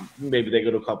 Maybe they go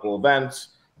to a couple events,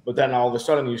 but then all of a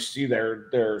sudden you see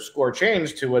their score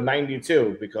change to a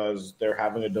 92 because they're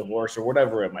having a divorce or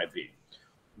whatever it might be.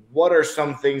 What are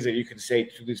some things that you can say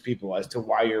to these people as to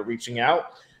why you're reaching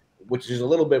out, which is a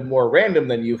little bit more random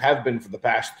than you have been for the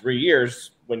past 3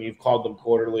 years when you've called them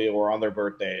quarterly or on their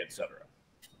birthday, et cetera?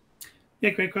 Yeah,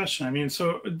 great question. I mean,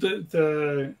 so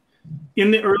in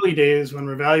the early days when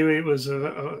Revaluate was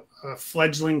a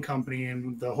fledgling company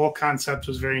and the whole concept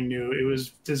was very new, it was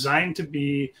designed to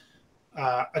be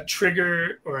a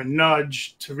trigger or a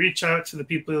nudge to reach out to the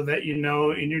people that you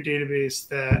know in your database,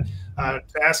 that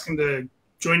to ask them to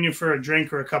join you for a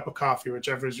drink or a cup of coffee,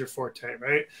 whichever is your forte,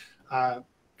 right?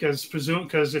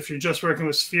 Because if you're just working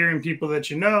with Sphere and people that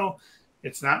you know,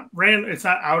 it's not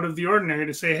out of the ordinary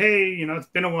to say, hey, you know, it's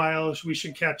been a while, we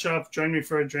should catch up, join me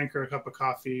for a drink or a cup of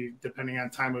coffee, depending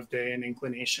on time of day and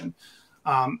inclination.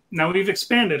 Now we've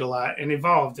expanded a lot and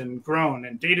evolved and grown,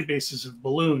 and databases have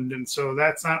ballooned, and so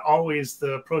that's not always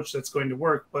the approach that's going to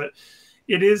work, but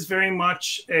it is very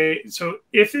much so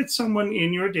if it's someone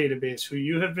in your database who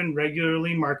you have been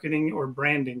regularly marketing or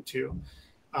branding to,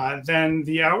 then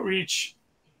the outreach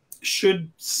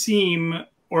should seem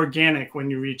organic when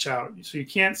you reach out. So you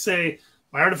can't say,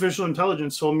 my artificial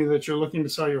intelligence told me that you're looking to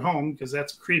sell your home, because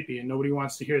that's creepy and nobody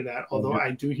wants to hear that. Although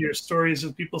I do hear stories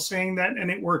of people saying that and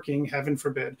it working, heaven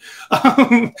forbid.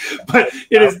 But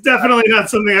it is definitely not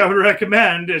something I would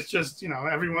recommend. It's just, you know,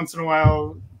 every once in a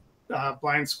while,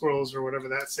 blind squirrels or whatever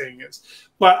that saying is.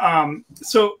 But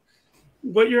so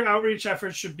what your outreach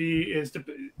efforts should be is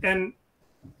and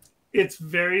it's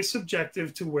very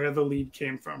subjective to where the lead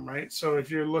came from, right? So if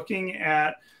you're looking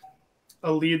at a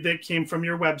lead that came from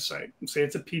your website, say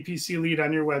it's a PPC lead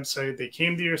on your website, they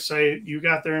came to your site, you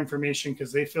got their information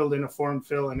because they filled in a form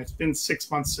fill and it's been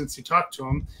 6 months since you talked to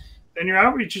them, then your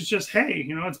outreach is just, hey,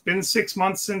 you know, it's been 6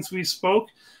 months since we spoke.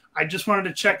 I just wanted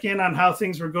to check in on how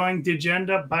things were going. Did you end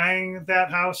up buying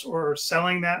that house or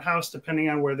selling that house, depending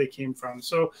on where they came from?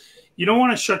 So you don't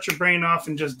want to shut your brain off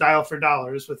and just dial for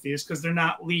dollars with these, because they're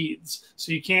not leads.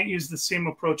 So you can't use the same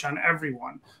approach on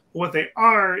everyone. What they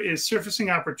are is surfacing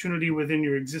opportunity within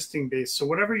your existing base. So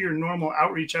whatever your normal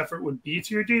outreach effort would be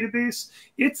to your database,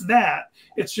 it's that.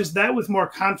 It's just that with more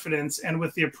confidence and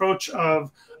with the approach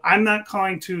of, I'm not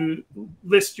calling to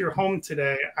list your home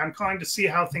today. I'm calling to see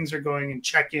how things are going and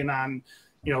check in on,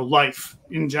 you know, life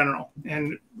in general.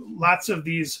 And lots of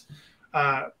these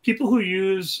people who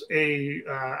use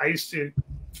I used to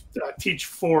teach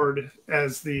Ford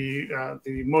as the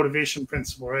motivation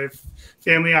principle, right?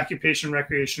 Family, occupation,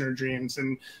 recreation, or dreams.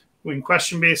 And when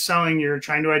question-based selling, you're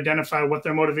trying to identify what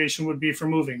their motivation would be for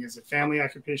moving. Is it family,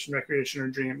 occupation, recreation, or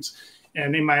dreams?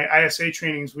 And in my ISA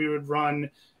trainings, we would run,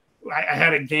 I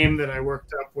had a game that I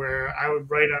worked up where I would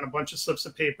write on a bunch of slips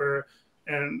of paper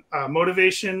and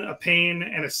motivation, a pain,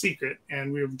 and a secret.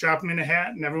 And we would drop them in a hat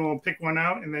and everyone would pick one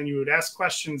out. And then you would ask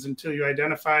questions until you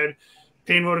identified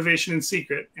pain, motivation, and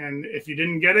secret. And if you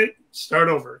didn't get it, start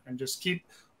over and just keep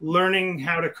learning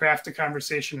how to craft a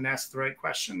conversation and ask the right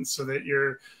questions so that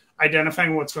you're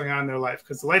identifying what's going on in their life,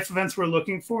 because the life events we're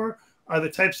looking for are the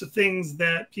types of things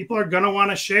that people are going to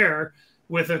want to share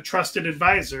with a trusted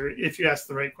advisor if you ask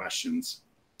the right questions.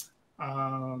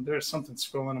 There's something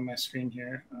scrolling on my screen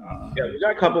here. Yeah, we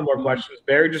got a couple more questions.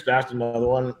 Barry just asked another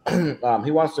one.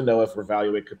 He wants to know if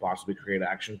Revaluate could possibly create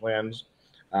action plans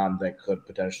that could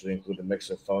potentially include a mix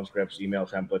of phone scripts, email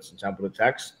templates, and template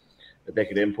text that they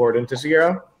could import into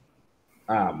Sierra.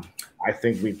 I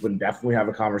think we would definitely have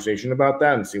a conversation about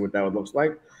that and see what that would look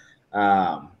like.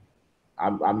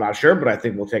 I'm not sure, but I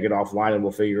think we'll take it offline and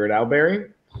we'll figure it out, Barry.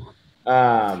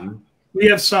 We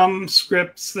have some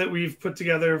scripts that we've put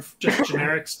together, just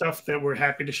generic stuff that we're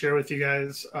happy to share with you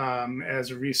guys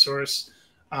as a resource.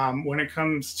 When it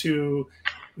comes to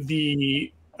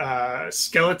the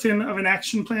skeleton of an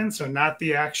action plan, so not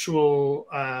the actual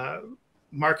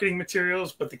marketing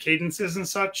materials, but the cadences and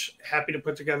such, happy to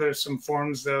put together some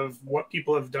forms of what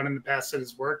people have done in the past that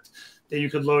has worked that you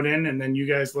could load in, and then you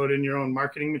guys load in your own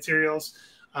marketing materials.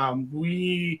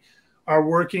 We are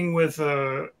working with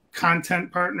a content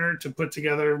partner to put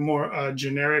together more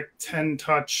generic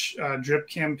 10-touch drip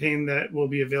campaign that will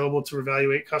be available to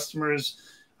Revaluate customers.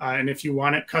 And if you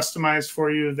want it customized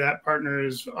for you, that partner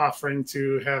is offering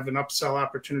to have an upsell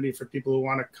opportunity for people who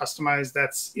want to customize.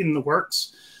 That's in the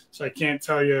works. So I can't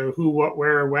tell you who, what,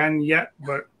 where, or when yet,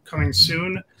 but coming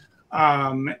soon.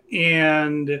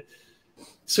 And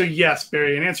so yes,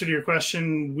 Barry, in answer to your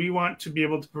question, we want to be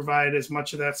able to provide as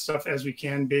much of that stuff as we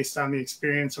can based on the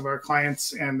experience of our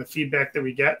clients and the feedback that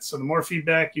we get. So the more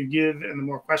feedback you give and the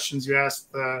more questions you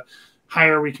ask, the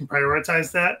higher we can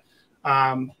prioritize that.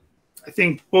 I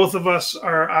think both of us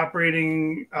are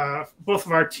operating, both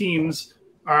of our teams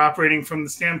are operating from the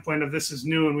standpoint of this is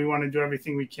new and we want to do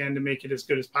everything we can to make it as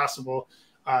good as possible.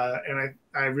 And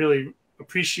I really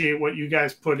appreciate what you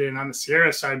guys put in on the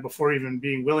Sierra side before even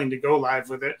being willing to go live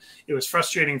with it. It was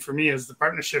frustrating for me as the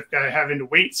partnership guy having to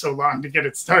wait so long to get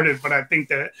it started. But I think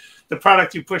that the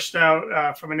product you pushed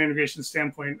out from an integration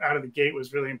standpoint out of the gate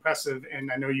was really impressive.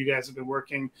 And I know you guys have been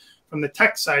working from the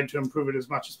tech side to improve it as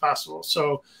much as possible.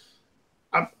 So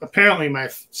apparently my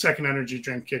second energy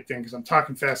drink kicked in because I'm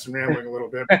talking fast and rambling a little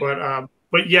bit.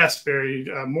 But yes, Barry,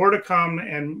 more to come,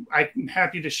 and I'm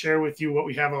happy to share with you what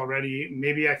we have already.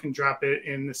 Maybe I can drop it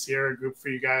in the Sierra group for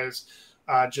you guys,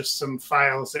 just some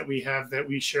files that we have that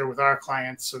we share with our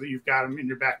clients so that you've got them in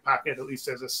your back pocket, at least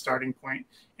as a starting point,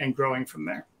 and growing from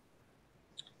there.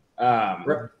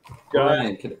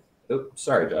 Ryan,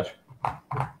 sorry, Josh.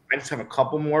 I just have a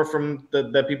couple more from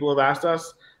that people have asked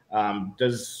us.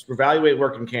 Does Revaluate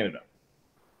work in Canada?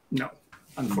 No,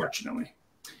 unfortunately.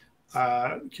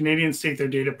 Canadians take their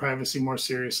data privacy more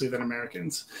seriously than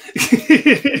Americans.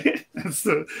 That's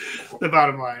the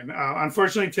bottom line.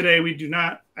 Unfortunately, today I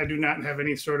do not have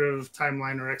any sort of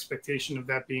timeline or expectation of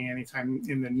that being anytime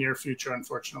in the near future.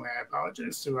 Unfortunately, I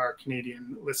apologize to our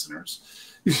Canadian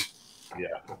listeners. Yeah,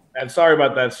 and sorry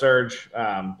about that, Serge.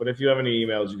 But if you have any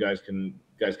emails, you guys can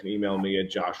email me at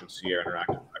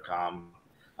josh@sierrainteractive.com.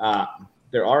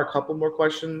 There are a couple more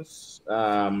questions.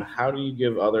 How do you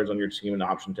give others on your team an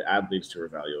option to add leads to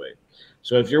Revaluate?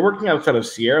 So if you're working outside of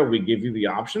Sierra, we give you the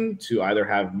option to either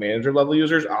have manager level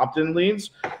users opt-in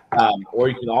leads, or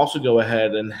you can also go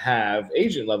ahead and have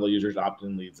agent level users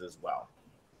opt-in leads as well.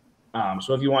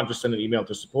 So if you want, just send an email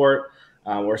to support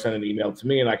or send an email to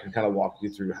me, and I can kind of walk you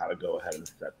through how to go ahead and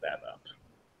set that up.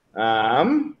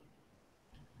 I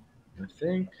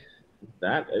think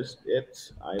that is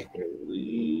it.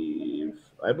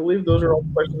 I believe those are all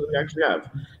the questions that we actually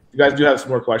have. If you guys do have some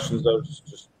more questions, though,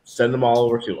 just send them all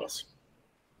over to us.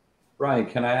 Ryan,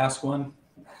 can I ask one?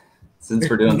 Since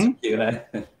we're doing some Q&A.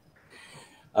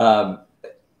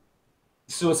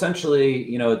 So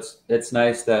essentially, it's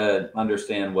nice to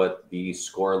understand what the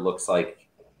score looks like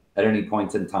at any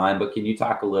point in time, but can you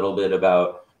talk a little bit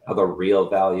about how the real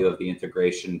value of the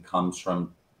integration comes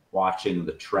from watching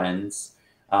the trends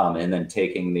and then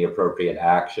taking the appropriate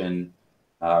action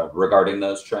regarding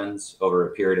those trends over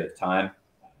a period of time?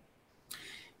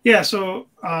 Yeah, so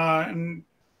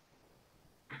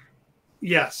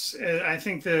yes, I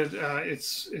think that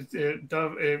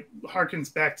it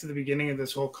harkens back to the beginning of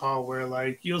this whole call where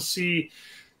like you'll see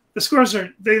the scores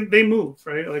they move,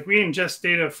 right? Like we ingest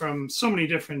data from so many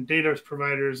different data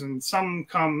providers, and some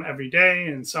come every day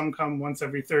and some come once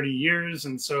every 30 years.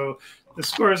 And so the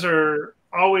scores are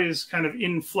always kind of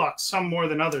in flux, some more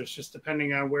than others, just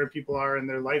depending on where people are in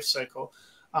their life cycle.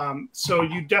 So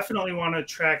you definitely want to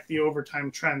track the overtime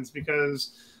trends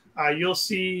because you'll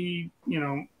see,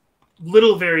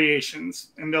 little variations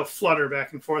and they'll flutter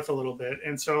back and forth a little bit.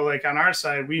 And so like on our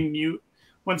side, we mute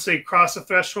once they cross a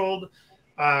threshold,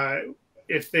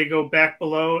 if they go back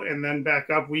below and then back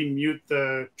up, we mute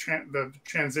the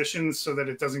transitions so that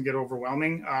it doesn't get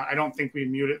overwhelming. I don't think we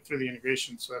mute it through the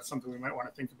integration, so that's something we might want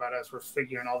to think about as we're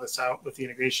figuring all this out with the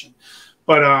integration.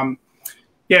 But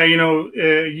yeah, you know,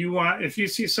 if you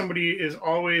see somebody is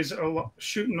always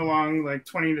shooting along like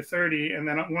 20 to 30, and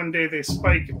then one day they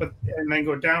spike, and then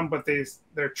go down, but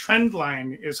their trend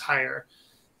line is higher.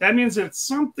 That means that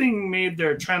something made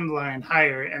their trend line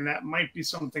higher, and that might be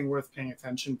something worth paying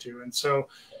attention to. And so,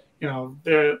 you know,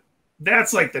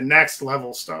 that's like the next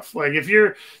level stuff. Like if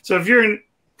you're a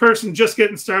person just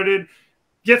getting started,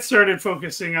 get started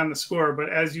focusing on the score. But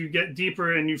as you get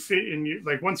deeper and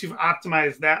like once you've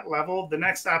optimized that level, the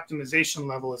next optimization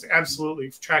level is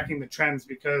absolutely tracking the trends,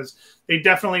 because they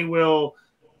definitely will,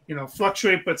 you know,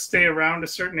 fluctuate but stay around a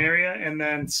certain area and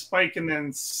then spike and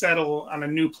then settle on a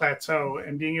new plateau.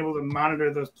 And being able to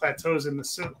monitor those plateaus in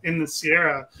the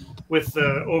Sierra with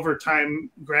the overtime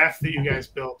graph that you guys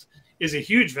built is a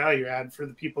huge value add for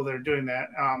the people that are doing that.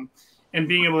 And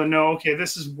being able to know, okay,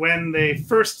 this is when they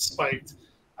first spiked,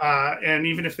 and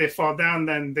even if they fall down,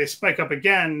 then they spike up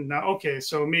again. Now, okay,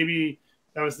 so maybe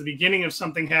that was the beginning of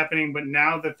something happening, but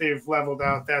now that they've leveled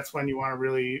out, that's when you want to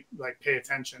really like pay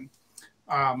attention.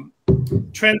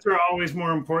 Trends are always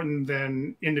more important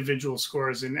than individual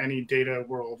scores in any data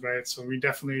world, right? So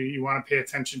you want to pay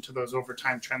attention to those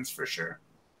overtime trends for sure.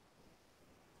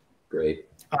 Great.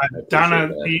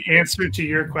 Donna, the answer to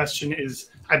your question is,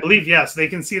 I believe, yes. They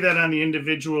can see that on the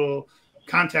individual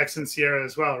contacts in Sierra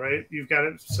as well, right? You've got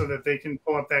it so that they can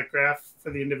pull up that graph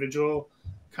for the individual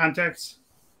contacts.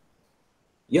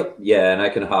 Yep. Yeah, and I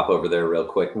can hop over there real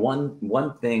quick.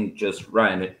 One thing, just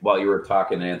Ryan, while you were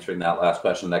talking and answering that last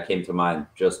question, that came to mind,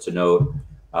 just to note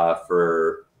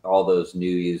for all those new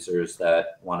users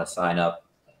that want to sign up,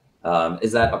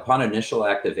 is that upon initial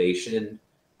activation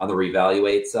on the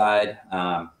Revaluate side,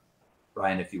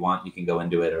 Ryan, if you want, you can go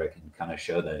into it, or I can kind of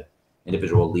show the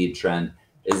individual lead trend.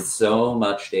 Is so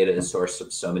much data is sourced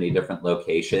from so many different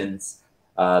locations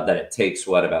that it takes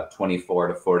about 24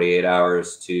 to 48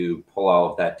 hours to pull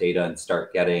all of that data and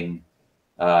start getting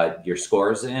your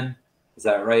scores in. Is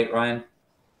that right, Ryan?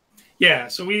 Yeah.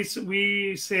 So we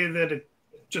say that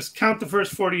just count the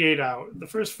first 48 hours. The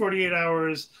first 48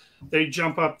 hours, they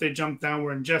jump up, they jump down.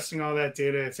 We're ingesting all that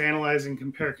data. It's analyzing,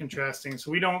 compare, contrasting.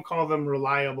 So we don't call them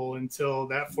reliable until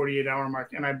that 48-hour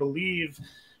mark. And I believe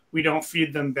we don't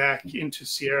feed them back into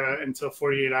Sierra until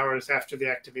 48 hours after the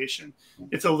activation.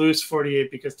 It's a loose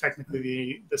 48 because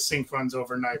technically the sync runs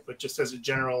overnight, but just as a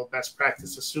general best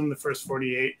practice, assume the first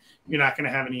 48, you're not going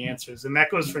to have any answers. And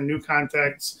that goes for new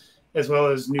contacts as well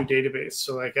as new database.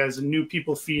 So like as new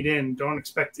people feed in, don't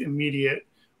expect immediate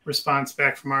response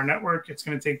back from our network. It's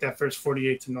going to take that first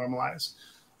 48 to normalize.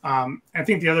 I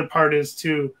think the other part is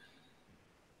to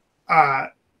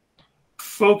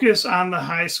focus on the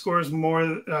high scores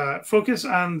more, focus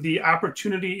on the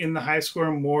opportunity in the high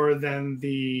score more than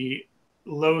the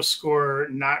low score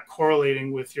not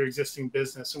correlating with your existing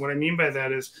business. And what I mean by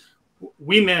that is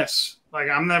we miss. Like,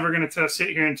 I'm never going to sit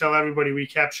here and tell everybody we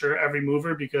capture every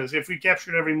mover, because if we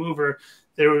captured every mover,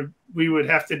 we would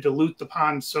have to dilute the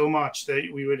pond so much that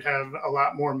we would have a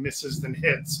lot more misses than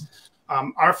hits.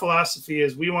 Our philosophy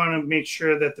is we want to make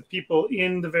sure that the people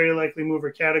in the very likely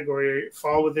mover category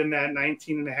fall within that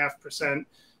 19.5%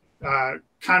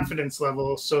 confidence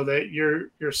level, so that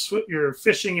you're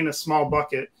fishing in a small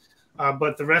bucket.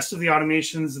 But the rest of the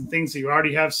automations and things that you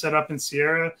already have set up in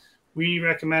Sierra, we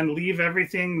recommend leave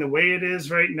everything the way it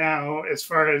is right now as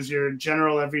far as your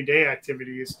general everyday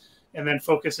activities, and then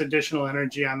focus additional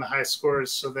energy on the high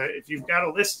scores, so that if you've got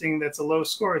a listing that's a low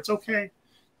score, it's okay.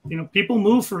 You know, people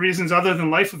move for reasons other than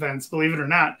life events, believe it or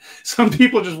not. Some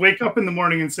people just wake up in the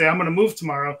morning and say, I'm going to move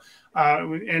tomorrow.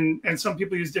 And some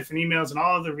people use different emails and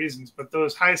all other reasons. But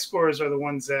those high scores are the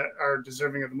ones that are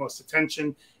deserving of the most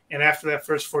attention. And after that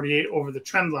first 48 over the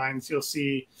trend lines, you'll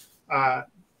see,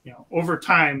 over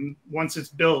time, once it's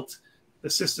built, the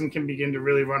system can begin to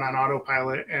really run on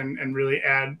autopilot and really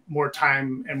add more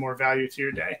time and more value to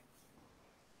your day.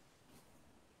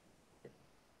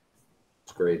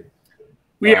 That's great.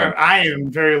 I am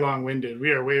very long-winded.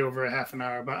 We are way over a half an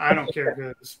hour, but I don't care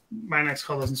because my next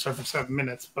call doesn't start for 7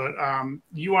 minutes. But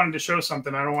you wanted to show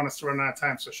something. I don't want us to run out of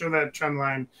time. So show that trend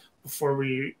line before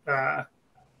we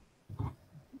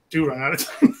do run out of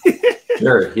time.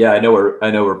 Sure. Yeah, I know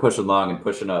we're pushing along and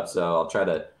pushing up. So I'll try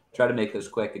to make this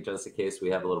quick, just in case we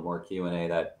have a little more Q&A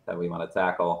that we want to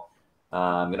tackle.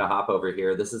 I'm going to hop over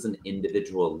here. This is an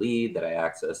individual lead that I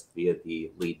accessed via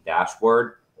the lead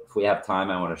dashboard. If we have time,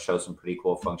 I want to show some pretty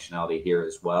cool functionality here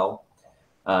as well.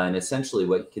 And essentially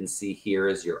what you can see here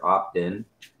is your opt-in.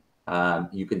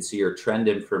 You can see your trend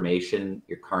information,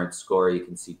 your current score. You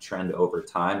can see trend over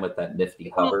time with that nifty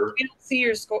hover. We don't see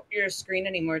your screen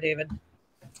anymore, David.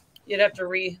 You'd have to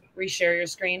reshare your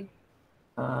screen.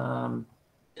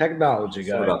 Technology,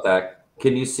 guys. Sorry about that.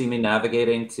 Can you see me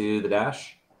navigating to the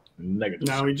dash? Negative.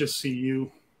 Now we just see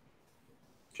you.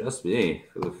 Just me.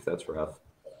 Oof, that's rough.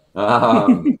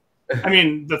 I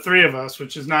mean, the three of us,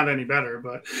 which is not any better,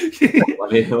 but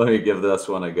let me give this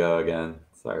one a go again.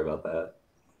 Sorry about that.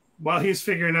 While he's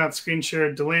figuring out screen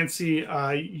share, Delancey,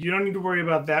 you don't need to worry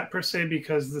about that per se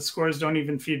because the scores don't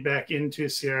even feed back into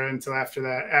Sierra until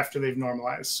after they've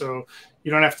normalized. So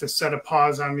you don't have to set a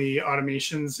pause on the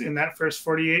automations in that first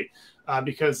 48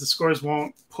 because the scores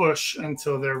won't push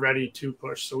until they're ready to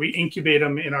push. So we incubate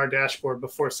them in our dashboard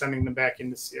before sending them back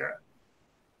into Sierra.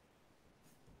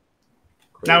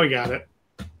 Great. Now we got it.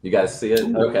 You guys see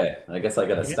it? Okay. I guess I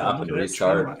got to stop and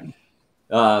restart.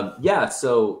 Yeah,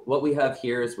 so what we have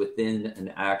here is within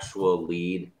an actual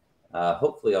lead.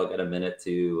 Hopefully I'll get a minute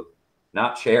to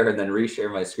not share and then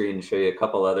reshare my screen and show you a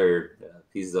couple other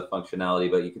pieces of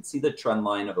functionality, but you can see the trend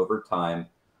line over time.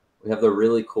 We have the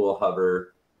really cool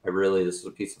hover. This is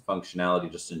a piece of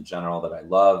functionality just in general that I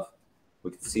love.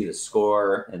 We can see the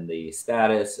score and the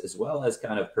status as well as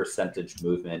kind of percentage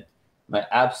movement. My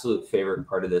absolute favorite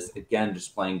part of this, again,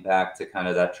 just playing back to kind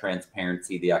of that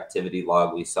transparency, the activity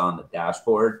log we saw on the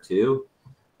dashboard too.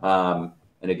 And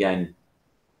again,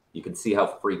 you can see how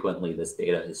frequently this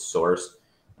data is sourced.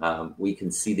 We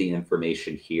can see the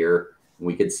information here. And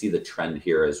we can see the trend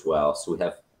here as well. So we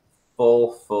have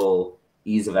full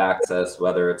ease of access,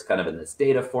 whether it's kind of in this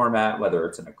data format, whether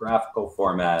it's in a graphical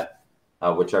format,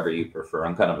 whichever you prefer.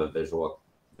 I'm kind of a visual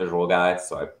guy,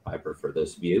 so I prefer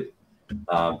this view.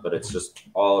 But it's just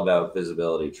all about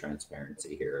visibility,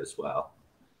 transparency here as well.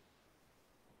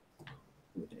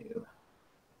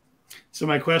 So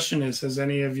my question is, has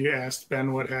any of you asked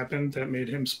Ben what happened that made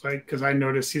him spike? Because I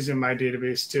noticed he's in my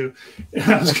database too.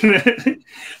 And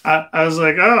I was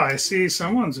like, oh, I see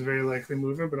someone's a very likely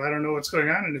mover, but I don't know what's going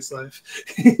on in his life.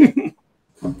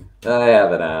 I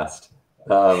haven't asked.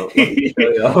 Like, hey,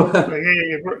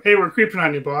 we're creeping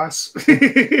on you, boss.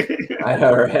 I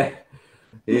know, right?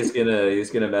 He's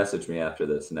gonna message me after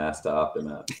this and ask to opt him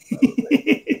out.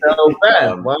 So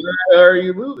Ben, why are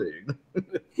you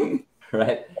moving?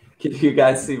 Right? Can you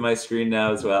guys see my screen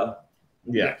now as well?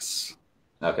 Yes.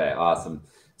 Okay, awesome.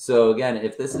 So again,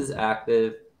 if this is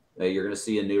active, you're going to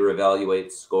see a new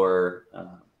Revaluate score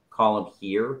column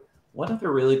here. One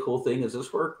other really cool thing is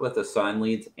this worked with assign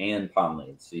leads and pawn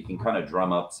leads. So you can kind of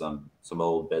drum up some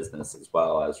old business as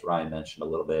well, as Ryan mentioned a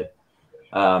little bit.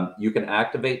 You can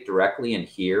activate directly in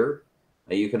here.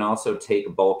 You can also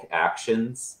take bulk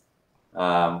actions,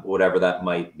 whatever that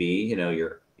might be,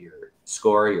 your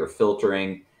score, your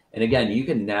filtering. And again, you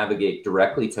can navigate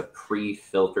directly to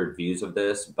pre-filtered views of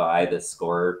this by the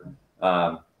score,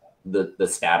 the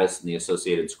status and the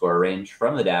associated score range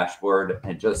from the dashboard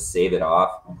and just save it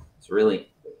off. It's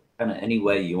really kind of any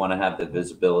way you want to have the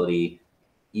visibility,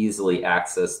 easily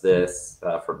access this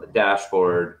from the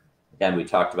dashboard. Again, we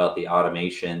talked about the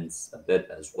automations a bit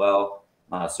as well.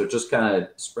 So just kind of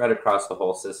spread across the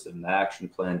whole system, the action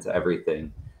plan to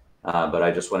everything. But I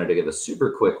just wanted to give a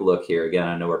super quick look here. Again,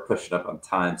 I know we're pushing up on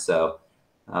time, so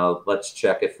let's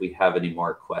check if we have any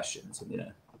more questions. I'm going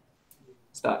to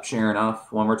stop sharing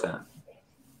off one more time.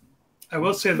 I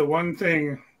will say the one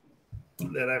thing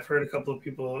that I've heard a couple of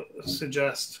people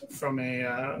suggest from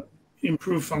a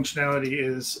improved functionality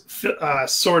is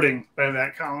sorting by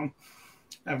that column.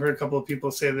 I've heard a couple of people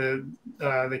say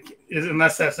that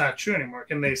unless that's not true anymore,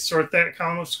 can they sort that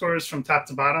column of scores from top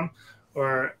to bottom?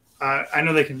 Or I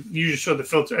know they can. You just show the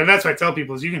filter, and that's what I tell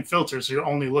people is you can filter, so you're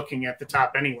only looking at the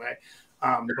top anyway.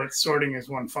 But sorting is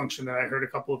one function that I heard a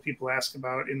couple of people ask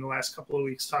about in the last couple of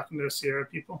weeks talking to Sierra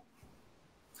people.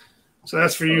 So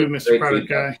that's for you, Mr. Product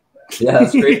Guy. Yeah,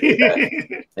 that's great.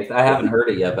 I haven't heard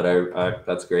it yet, but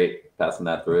that's great. Passing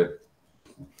that through.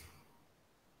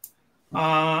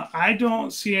 I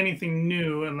don't see anything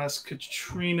new unless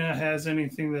Katrina has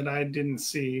anything that I didn't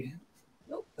see.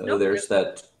 So there's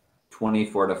that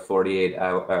 24 to 48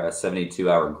 hour, 72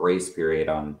 hour grace period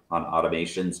on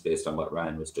automations based on what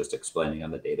Ryan was just explaining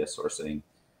on the data sourcing.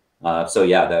 So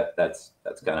yeah, that's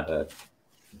kind of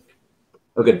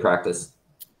a good practice.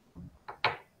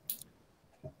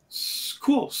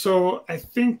 Cool. So I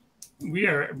think we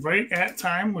are right at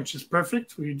time, which is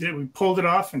perfect. We pulled it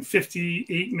off in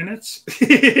 58 minutes.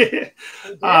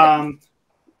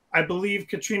 I believe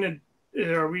Katrina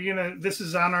are we gonna? This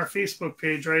is on our Facebook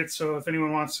page, right? So if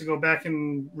anyone wants to go back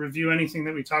and review anything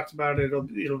that we talked about,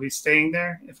 it'll be staying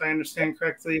there, if I understand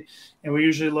correctly. And we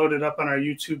usually load it up on our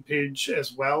YouTube page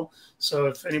as well. So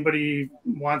if anybody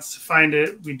wants to find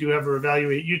it, we do have a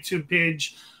Revaluate YouTube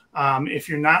page. If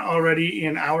you're not already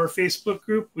in our Facebook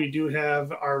group, we do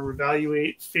have our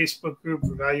Revaluate Facebook group.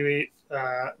 Revaluate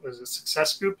was a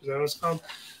success group. Is that what it's called?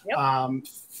 Yep.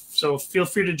 So feel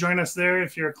free to join us there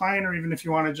if you're a client, or even if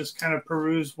you want to just kind of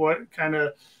peruse what kind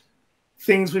of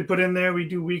things we put in there. We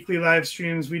do weekly live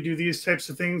streams. We do these types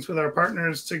of things with our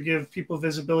partners to give people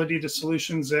visibility to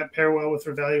solutions that pair well with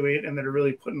Revaluate and that are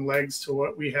really putting legs to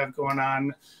what we have going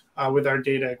on with our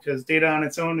data, because data on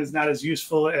its own is not as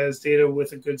useful as data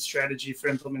with a good strategy for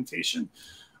implementation.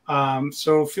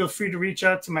 So feel free to reach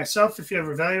out to myself if you have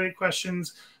Revaluate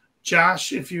questions.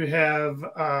 Josh, if you have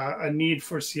a need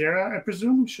for Sierra, I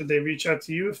presume, should they reach out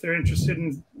to you if they're interested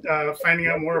in finding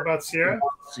out more about Sierra?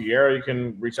 Sierra, you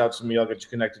can reach out to me. I'll get you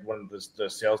connected with one of the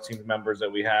sales team members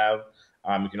that we have.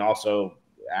 You can also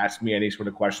ask me any sort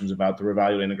of questions about the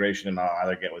Revaluate integration, and I'll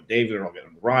either get with David or I'll get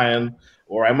with Ryan,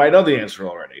 or I might know the answer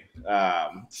already.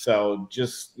 So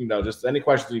just any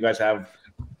questions you guys have,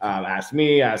 ask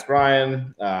me, ask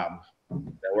Ryan.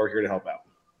 We're here to help out.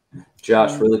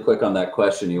 Josh, really quick on that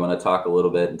question, you want to talk a little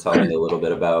bit and tell me a little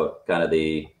bit about kind of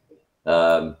the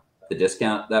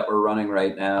discount that we're running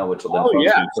right now, which will then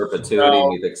function in perpetuity.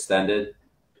 So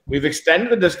we've extended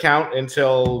the discount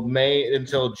until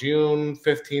June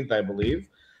 15th, I believe,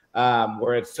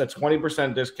 where it's a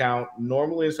 20% discount.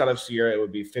 Normally inside of Sierra, it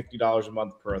would be $50 a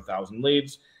month per 1,000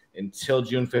 leads. Until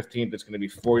June 15th, it's going to be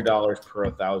 $40 per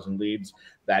 1,000 leads.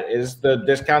 That is the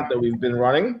discount that we've been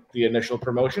running, the initial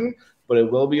promotion, but it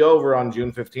will be over on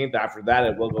June 15th. After that,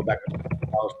 it will go back to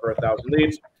 $50 per 1,000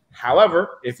 leads.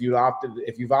 However, if you've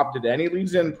opted any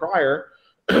leads in prior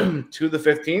to the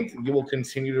 15th, you will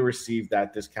continue to receive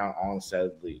that discount on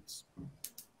said leads.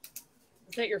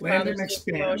 Is that your father's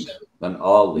promotion? On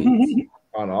all leads.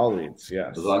 On all leads,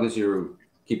 yes. As long as you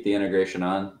keep the integration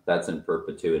on, that's in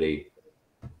perpetuity.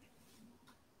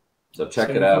 So check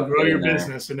it out. Grow your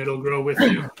business, and it'll grow with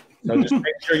you. So just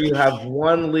make sure you have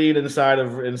one lead inside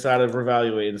of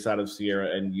Revaluate, inside of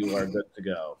Sierra, and you are good to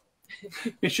go.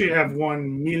 Make sure you have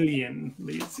 1 million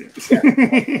leads. Yeah, 1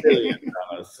 million,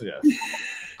 yes.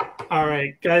 All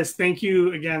right, guys, thank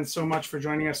you again so much for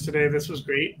joining us today. This was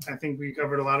great. I think we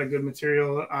covered a lot of good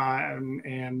material,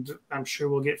 and I'm sure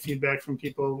we'll get feedback from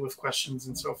people with questions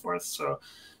and so forth. So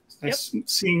it's nice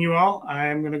seeing you all.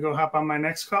 I'm going to go hop on my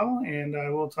next call, and I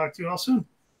will talk to you all soon.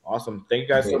 Awesome. Thank you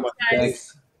guys so much.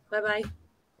 Thanks. Bye-bye.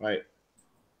 Bye.